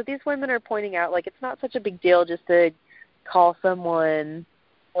 so these women are pointing out, like, it's not such a big deal just to call someone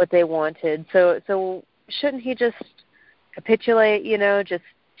what they wanted. So shouldn't he just capitulate, just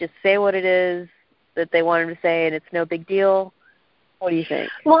say what it is that they want him to say, and it's no big deal? What do you think?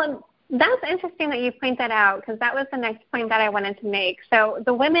 Well, that's interesting that you point that out, because that was the next point that I wanted to make. So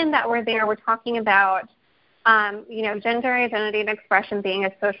the women that were there were talking about, gender identity and expression being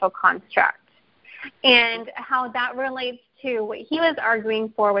a social construct, and how that relates to what he was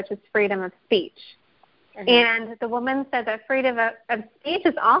arguing for, which is freedom of speech. Mm-hmm. And the woman said that freedom of speech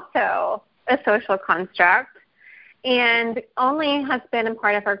is also a social construct and only has been a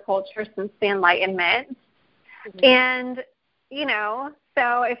part of our culture since the Enlightenment. Mm-hmm. And,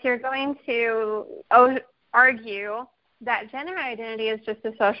 so if you're going to argue that gender identity is just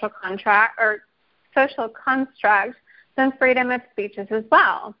a social contract or social construct, then freedom of speech is as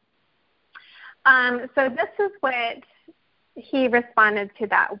well. So this is what he responded to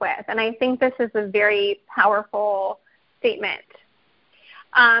that with, and I think this is a very powerful statement.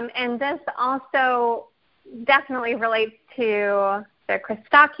 And this also definitely relates to the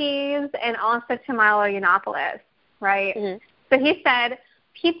Christakis and also to Milo Yiannopoulos, right? Mm-hmm. So he said,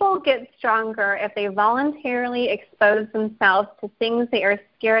 people get stronger if they voluntarily expose themselves to things they are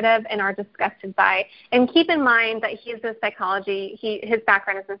scared of and are disgusted by. And keep in mind that he's a psychology, his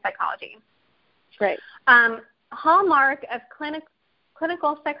background is in psychology. Right. Hallmark of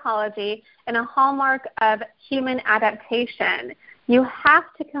clinical psychology and a hallmark of human adaptation. You have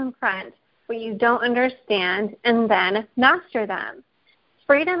to confront what you don't understand and then master them.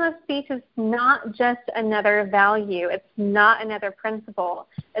 Freedom of speech is not just another value. It's not another principle.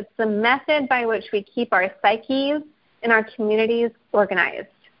 It's the method by which we keep our psyches and our communities organized.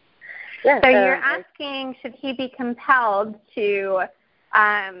 Yes, so you're asking, should he be compelled to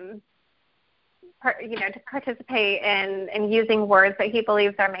participate in using words that he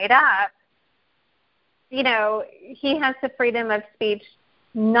believes are made up? He has the freedom of speech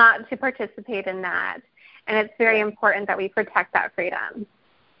not to participate in that. And it's very important that we protect that freedom.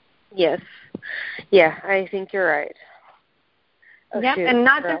 Yes. Yeah, I think you're right. Yep, and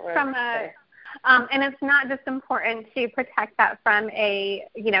not just from and it's not just important to protect that from a,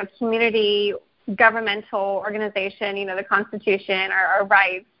 community governmental organization, the Constitution or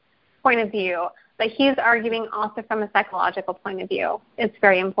rights point of view, but he's arguing also from a psychological point of view. It's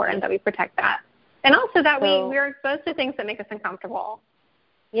very important that we protect that. And also that we're exposed to things that make us uncomfortable.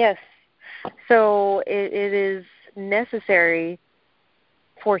 Yes. So it is necessary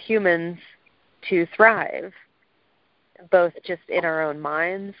for humans to thrive, both just in our own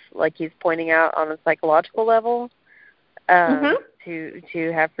minds, like he's pointing out on a psychological level, to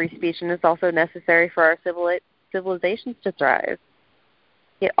have free speech, and it's also necessary for our civilizations to thrive.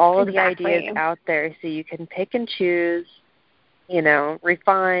 Get all of the ideas out there so you can pick and choose,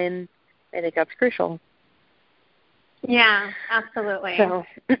 refine. I think that's crucial. Yeah, absolutely. So,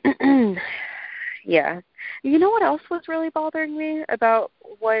 yeah. You know what else was really bothering me about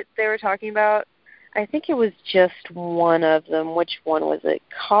what they were talking about? I think it was just one of them. Which one was it?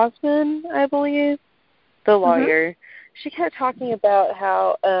 Cosman, I believe, the lawyer. Mm-hmm. She kept talking about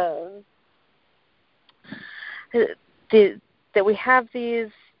how that we have these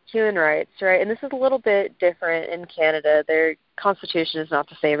human rights, right? And this is a little bit different in Canada. Their constitution is not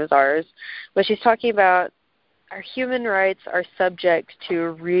the same as ours. But she's talking about our human rights are subject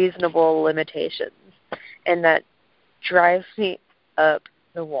to reasonable limitations. And that drives me up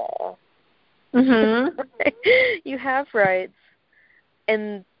the wall. Mm-hmm. You have rights,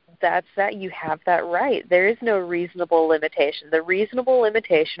 and that's that. You have that right. There is no reasonable limitation. The reasonable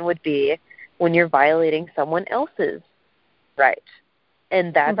limitation would be when you're violating someone else's right.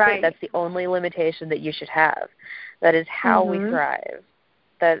 And that's it. That's the only limitation that you should have. That is how we thrive.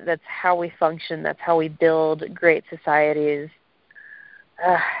 that's how we function. That's how we build great societies.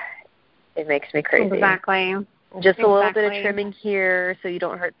 It makes me crazy. Exactly. Just a little bit of trimming here so you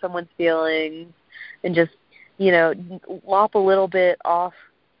don't hurt someone's feelings, and just, lop a little bit off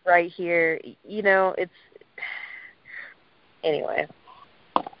right here. It's, anyway.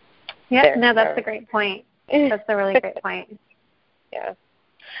 Yeah, no, that's a great point. That's a really great point. Yeah.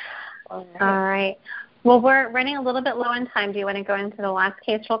 All right. Well, we're running a little bit low on time. Do you want to go into the last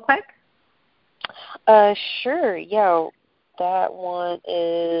case real quick? Sure. Yeah. That one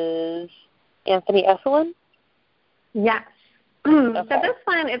is Anthony Esselin? Yes. Okay. So this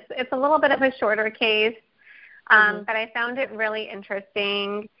one, it's a little bit of a shorter case, but I found it really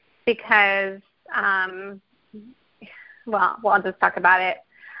interesting because, I'll just talk about it.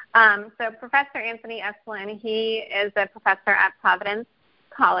 So Professor Anthony Esselin, he is a professor at Providence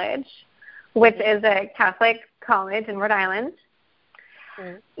College, which is a Catholic college in Rhode Island,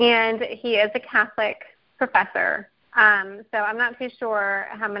 and he is a Catholic professor. So I'm not too sure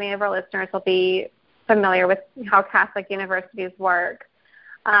how many of our listeners will be familiar with how Catholic universities work.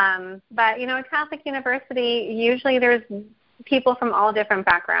 But, a Catholic university, usually there's people from all different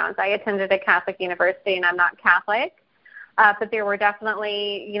backgrounds. I attended a Catholic university, and I'm not Catholic, but there were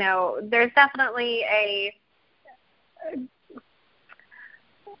definitely, there's definitely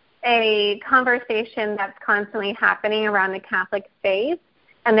a conversation that's constantly happening around the Catholic faith.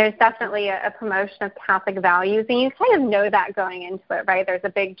 And there's definitely a promotion of Catholic values, and you kind of know that going into it, right? There's a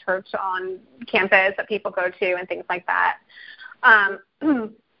big church on campus that people go to and things like that.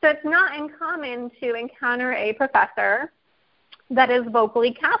 So it's not uncommon to encounter a professor that is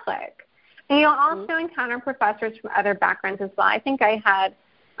vocally Catholic. And you'll also encounter professors from other backgrounds as well. I think I had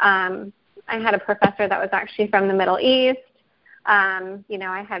a professor that was actually from the Middle East.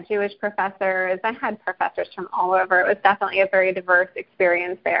 I had Jewish professors. I had professors from all over. It was definitely a very diverse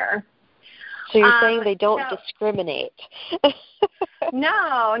experience there. So you're saying they don't discriminate?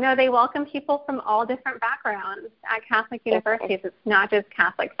 No, they welcome people from all different backgrounds at Catholic universities. It's not just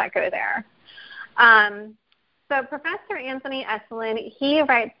Catholics that go there. So Professor Anthony Esselin, he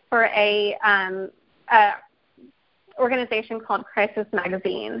writes for a organization called Crisis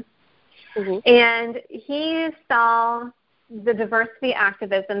Magazine. And he saw the diversity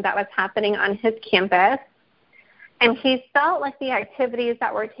activism that was happening on his campus, and he felt like the activities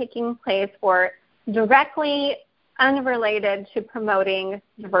that were taking place were directly unrelated to promoting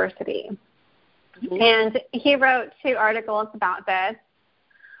diversity. And he wrote 2 articles about this.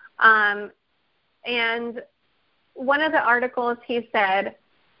 And one of the articles, he said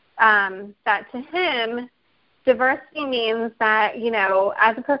that to him, diversity means that,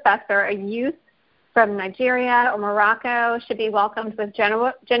 as a professor, a youth from Nigeria or Morocco should be welcomed with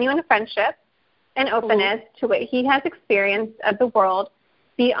genuine friendship and openness to what he has experienced of the world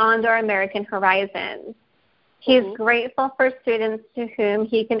beyond our American horizons. He's grateful for students to whom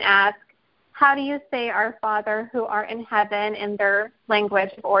he can ask, how do you say our Father who art in heaven in their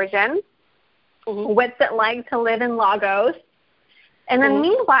language of origin? What's it like to live in Lagos? And then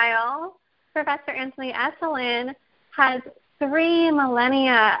meanwhile, Professor Anthony Esselin has 3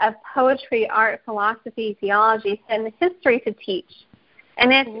 millennia of poetry, art, philosophy, theology, and history to teach.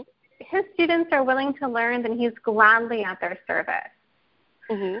 And if his students are willing to learn, then he's gladly at their service.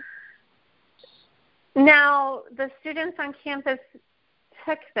 Now, the students on campus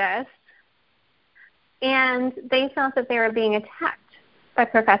took this, and they felt that they were being attacked by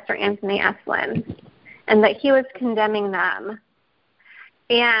Professor Anthony Esselin, and that he was condemning them,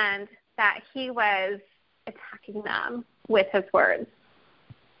 and that he was attacking them with his words.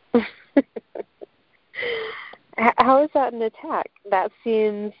 How is that an attack? That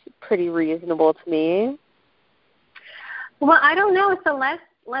seems pretty reasonable to me. Well, I don't know. So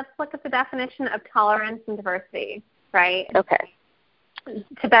let's look at the definition of tolerance and diversity, right? Okay.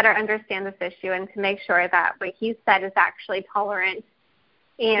 To better understand this issue and to make sure that what he said is actually tolerant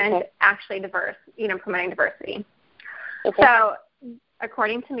and actually diverse, promoting diversity. So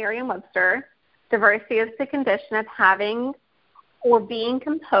according to Merriam-Webster, diversity is the condition of having or being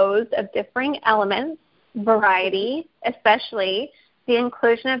composed of differing elements, variety, especially the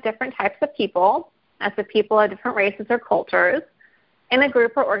inclusion of different types of people, as the people of different races or cultures, in a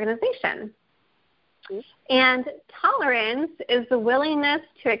group or organization. And tolerance is the willingness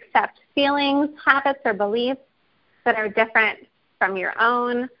to accept feelings, habits, or beliefs that are different from your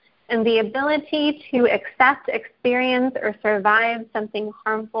own, and the ability to accept, experience, or survive something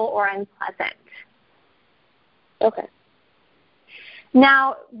harmful or unpleasant. Okay.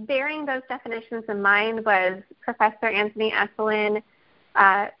 Now, bearing those definitions in mind, was Professor Anthony Esselin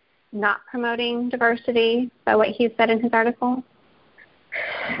not promoting diversity by what he said in his article?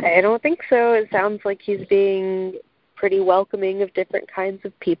 I don't think so. It sounds like he's being pretty welcoming of different kinds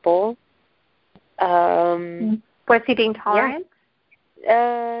of people. Was he being tolerant?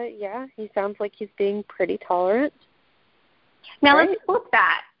 Yeah, he sounds like he's being pretty tolerant. Now right? let's flip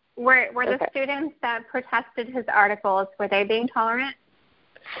that. Were the students that protested his articles, were they being tolerant?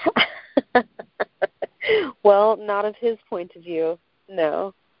 Well, not of his point of view,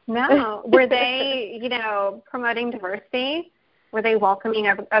 no. No. Were they, promoting diversity? Were they welcoming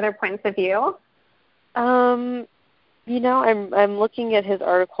other points of view? I'm looking at his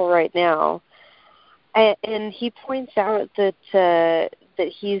article right now, and he points out that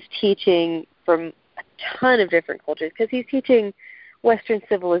he's teaching from a ton of different cultures, because he's teaching Western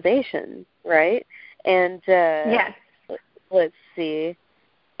civilization, right? And yes. Let's see.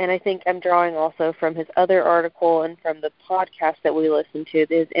 And I think I'm drawing also from his other article and from the podcast that we listened to,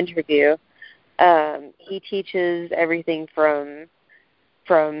 his interview. He teaches everything from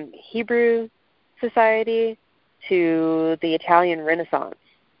Hebrew society to the Italian Renaissance,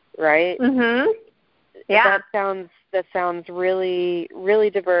 right? Mhm. Yeah. That sounds really, really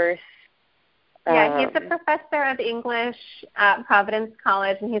diverse. Yeah, he's a professor of English at Providence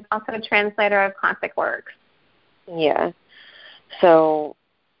College, and he's also a translator of classic works. Yeah. So,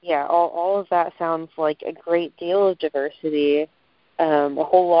 yeah, all of that sounds like a great deal of diversity, a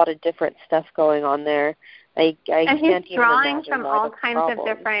whole lot of different stuff going on there. And can't he's drawing even from all kinds of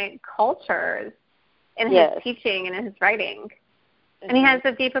different cultures in his teaching and in his writing. Mm-hmm. And he has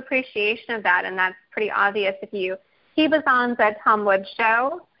a deep appreciation of that, and that's pretty obvious he was on the Tom Woods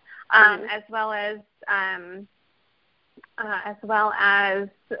show, as well as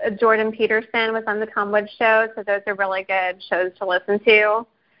Jordan Peterson was on the Tom Woods show, so those are really good shows to listen to.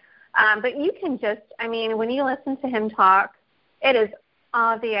 But you can when you listen to him talk, it is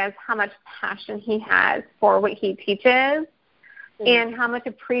obvious how much passion he has for what he teaches and how much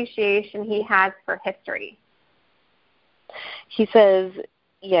appreciation he has for history. He says,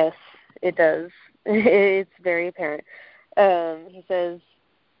 yes, it does. It's very apparent. He says,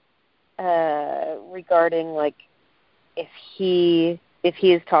 regarding if he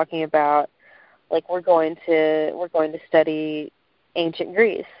is talking about we're going to study ancient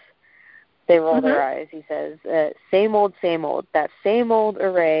Greece, they roll their eyes. He says, same old, that same old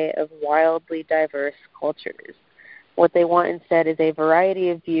array of wildly diverse cultures. What they want instead is a variety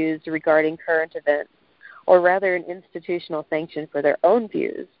of views regarding current events, or rather an institutional sanction for their own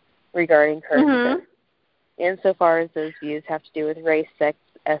views regarding current events, insofar as those views have to do with race, sex,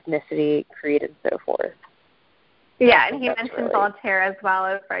 ethnicity, creed, and so forth. Yeah, and he mentioned Voltaire as well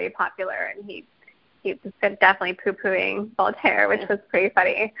as very popular, and he was definitely poo-pooing Voltaire, which was pretty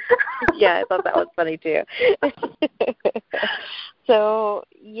funny. Yeah, I thought that was funny too. So,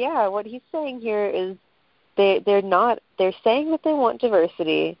 yeah, what he's saying here is they're saying that they want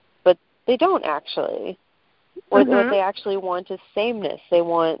diversity, but they don't actually. What they actually want is sameness. They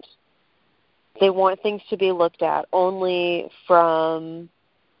want things to be looked at only from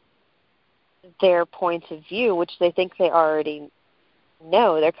their point of view, which they think they already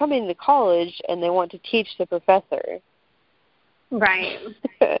know. They're coming to college and they want to teach the professor, right,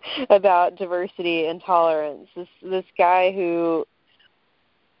 about diversity and tolerance. This guy who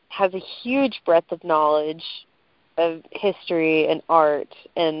has a huge breadth of knowledge of history and art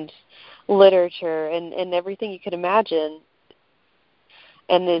and literature and everything you could imagine,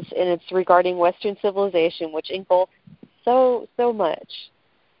 and it's regarding Western civilization, which engulfs so much.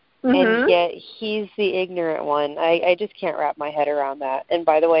 And yet he's the ignorant one. I just can't wrap my head around that. And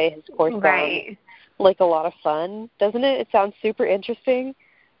by the way, his course sounds like a lot of fun, doesn't it? It sounds super interesting.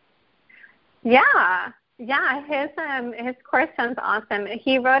 Yeah. His course sounds awesome.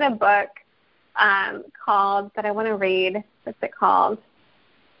 He wrote a book called that I want to read. What's it called?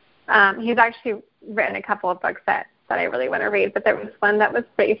 He's actually written a couple of books that I really want to read, but there was one that was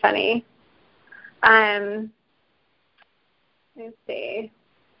pretty funny. Let me see.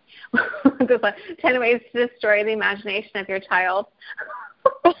 10 ways to destroy the imagination of your child.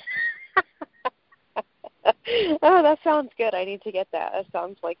 Oh, that sounds good. I need to get that. That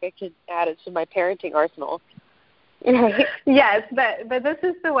sounds like I could add it to my parenting arsenal. Yes, but this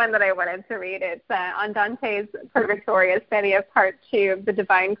is the one that I wanted to read. It's on Dante's Purgatory, a study of Part 2 of the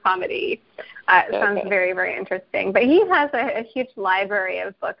Divine Comedy. It sounds very, very interesting. But he has a huge library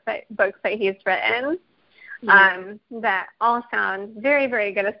of books that he's written. That all sound very,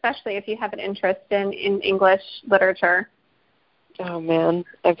 very good, especially if you have an interest in English literature. Oh, man.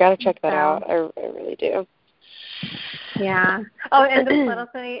 I've got to check that out. I really do. Yeah. Oh, and the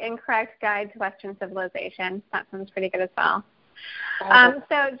Politically Incorrect Guide to Western Civilization. That sounds pretty good as well.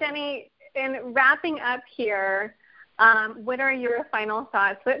 So, Jenny, in wrapping up here, What are your final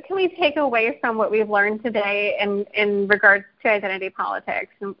thoughts? What can we take away from what we've learned today in regards to identity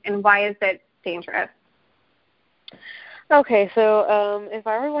politics, and why is it dangerous? Okay, so if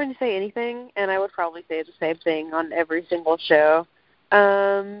I were going to say anything, and I would probably say the same thing on every single show,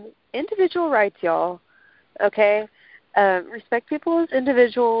 individual rights, y'all. Okay? Respect people as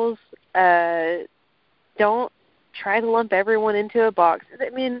individuals. Don't try to lump everyone into a box. I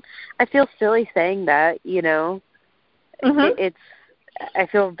mean, I feel silly saying that, you know. Mm-hmm. I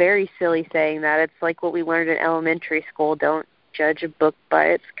feel very silly saying that. It's like what we learned in elementary school. Don't judge a book by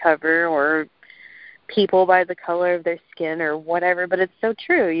its cover, or people by the color of their skin, or whatever. But it's so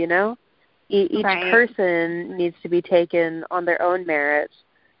true, you know. Each person needs to be taken on their own merits,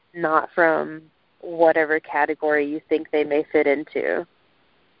 not from whatever category you think they may fit into.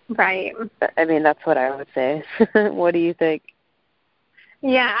 Right. I mean, that's what I would say. What do you think?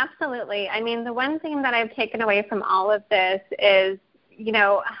 Yeah, absolutely. I mean, the one thing that I've taken away from all of this is, you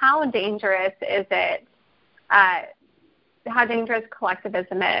know, how dangerous is it, how dangerous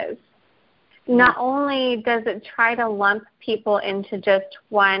collectivism is. Not only does it try to lump people into just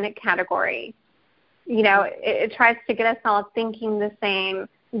one category, you know, it tries to get us all thinking the same,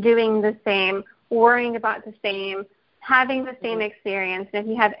 doing the same, worrying about the same, having the same experience. And if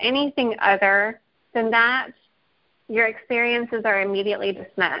you have anything other than that, your experiences are immediately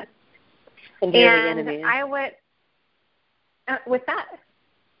dismissed. And you're the enemy. I would, with that?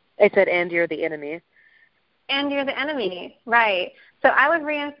 I said, and you're the enemy. And you're the enemy, right. So I would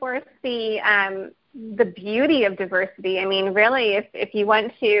reinforce the beauty of diversity. I mean, really, if you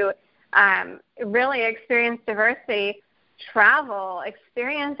want to really experience diversity, travel,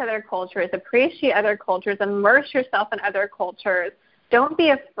 experience other cultures, appreciate other cultures, immerse yourself in other cultures. Don't be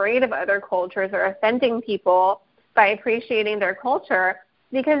afraid of other cultures or offending people by appreciating their culture,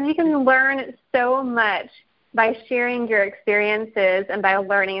 because you can learn so much by sharing your experiences and by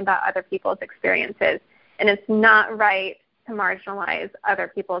learning about other people's experiences. And it's not right to marginalize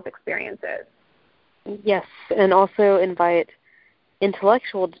other people's experiences. Yes, and also invite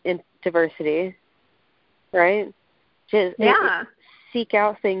intellectual diversity, right? Just seek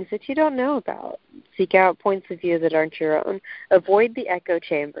out things that you don't know about. Seek out points of view that aren't your own. Avoid the echo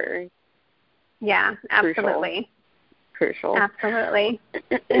chamber. Yeah, absolutely. Crucial. Absolutely.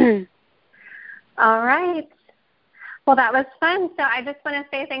 All right. Well, that was fun. So I just want to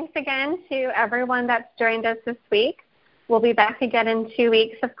say thanks again to everyone that's joined us this week. We'll be back again in 2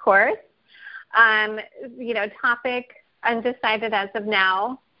 weeks, of course. You know, topic undecided as of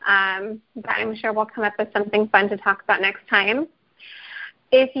now, but I'm sure we'll come up with something fun to talk about next time.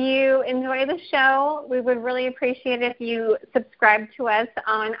 If you enjoy the show, we would really appreciate it if you subscribe to us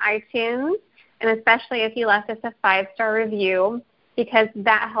on iTunes, and especially if you left us a 5-star review, because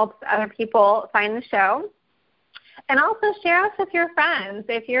that helps other people find the show. And also share us with your friends.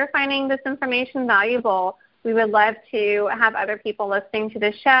 If you're finding this information valuable, we would love to have other people listening to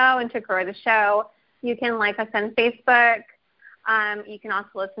the show and to grow the show. You can like us on Facebook. You can also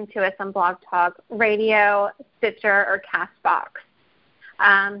listen to us on Blog Talk Radio, Stitcher, or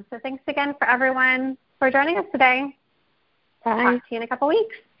CastBox. So thanks again for everyone for joining us today. Bye. Talk to you in a couple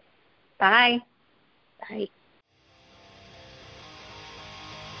weeks. Bye. Bye.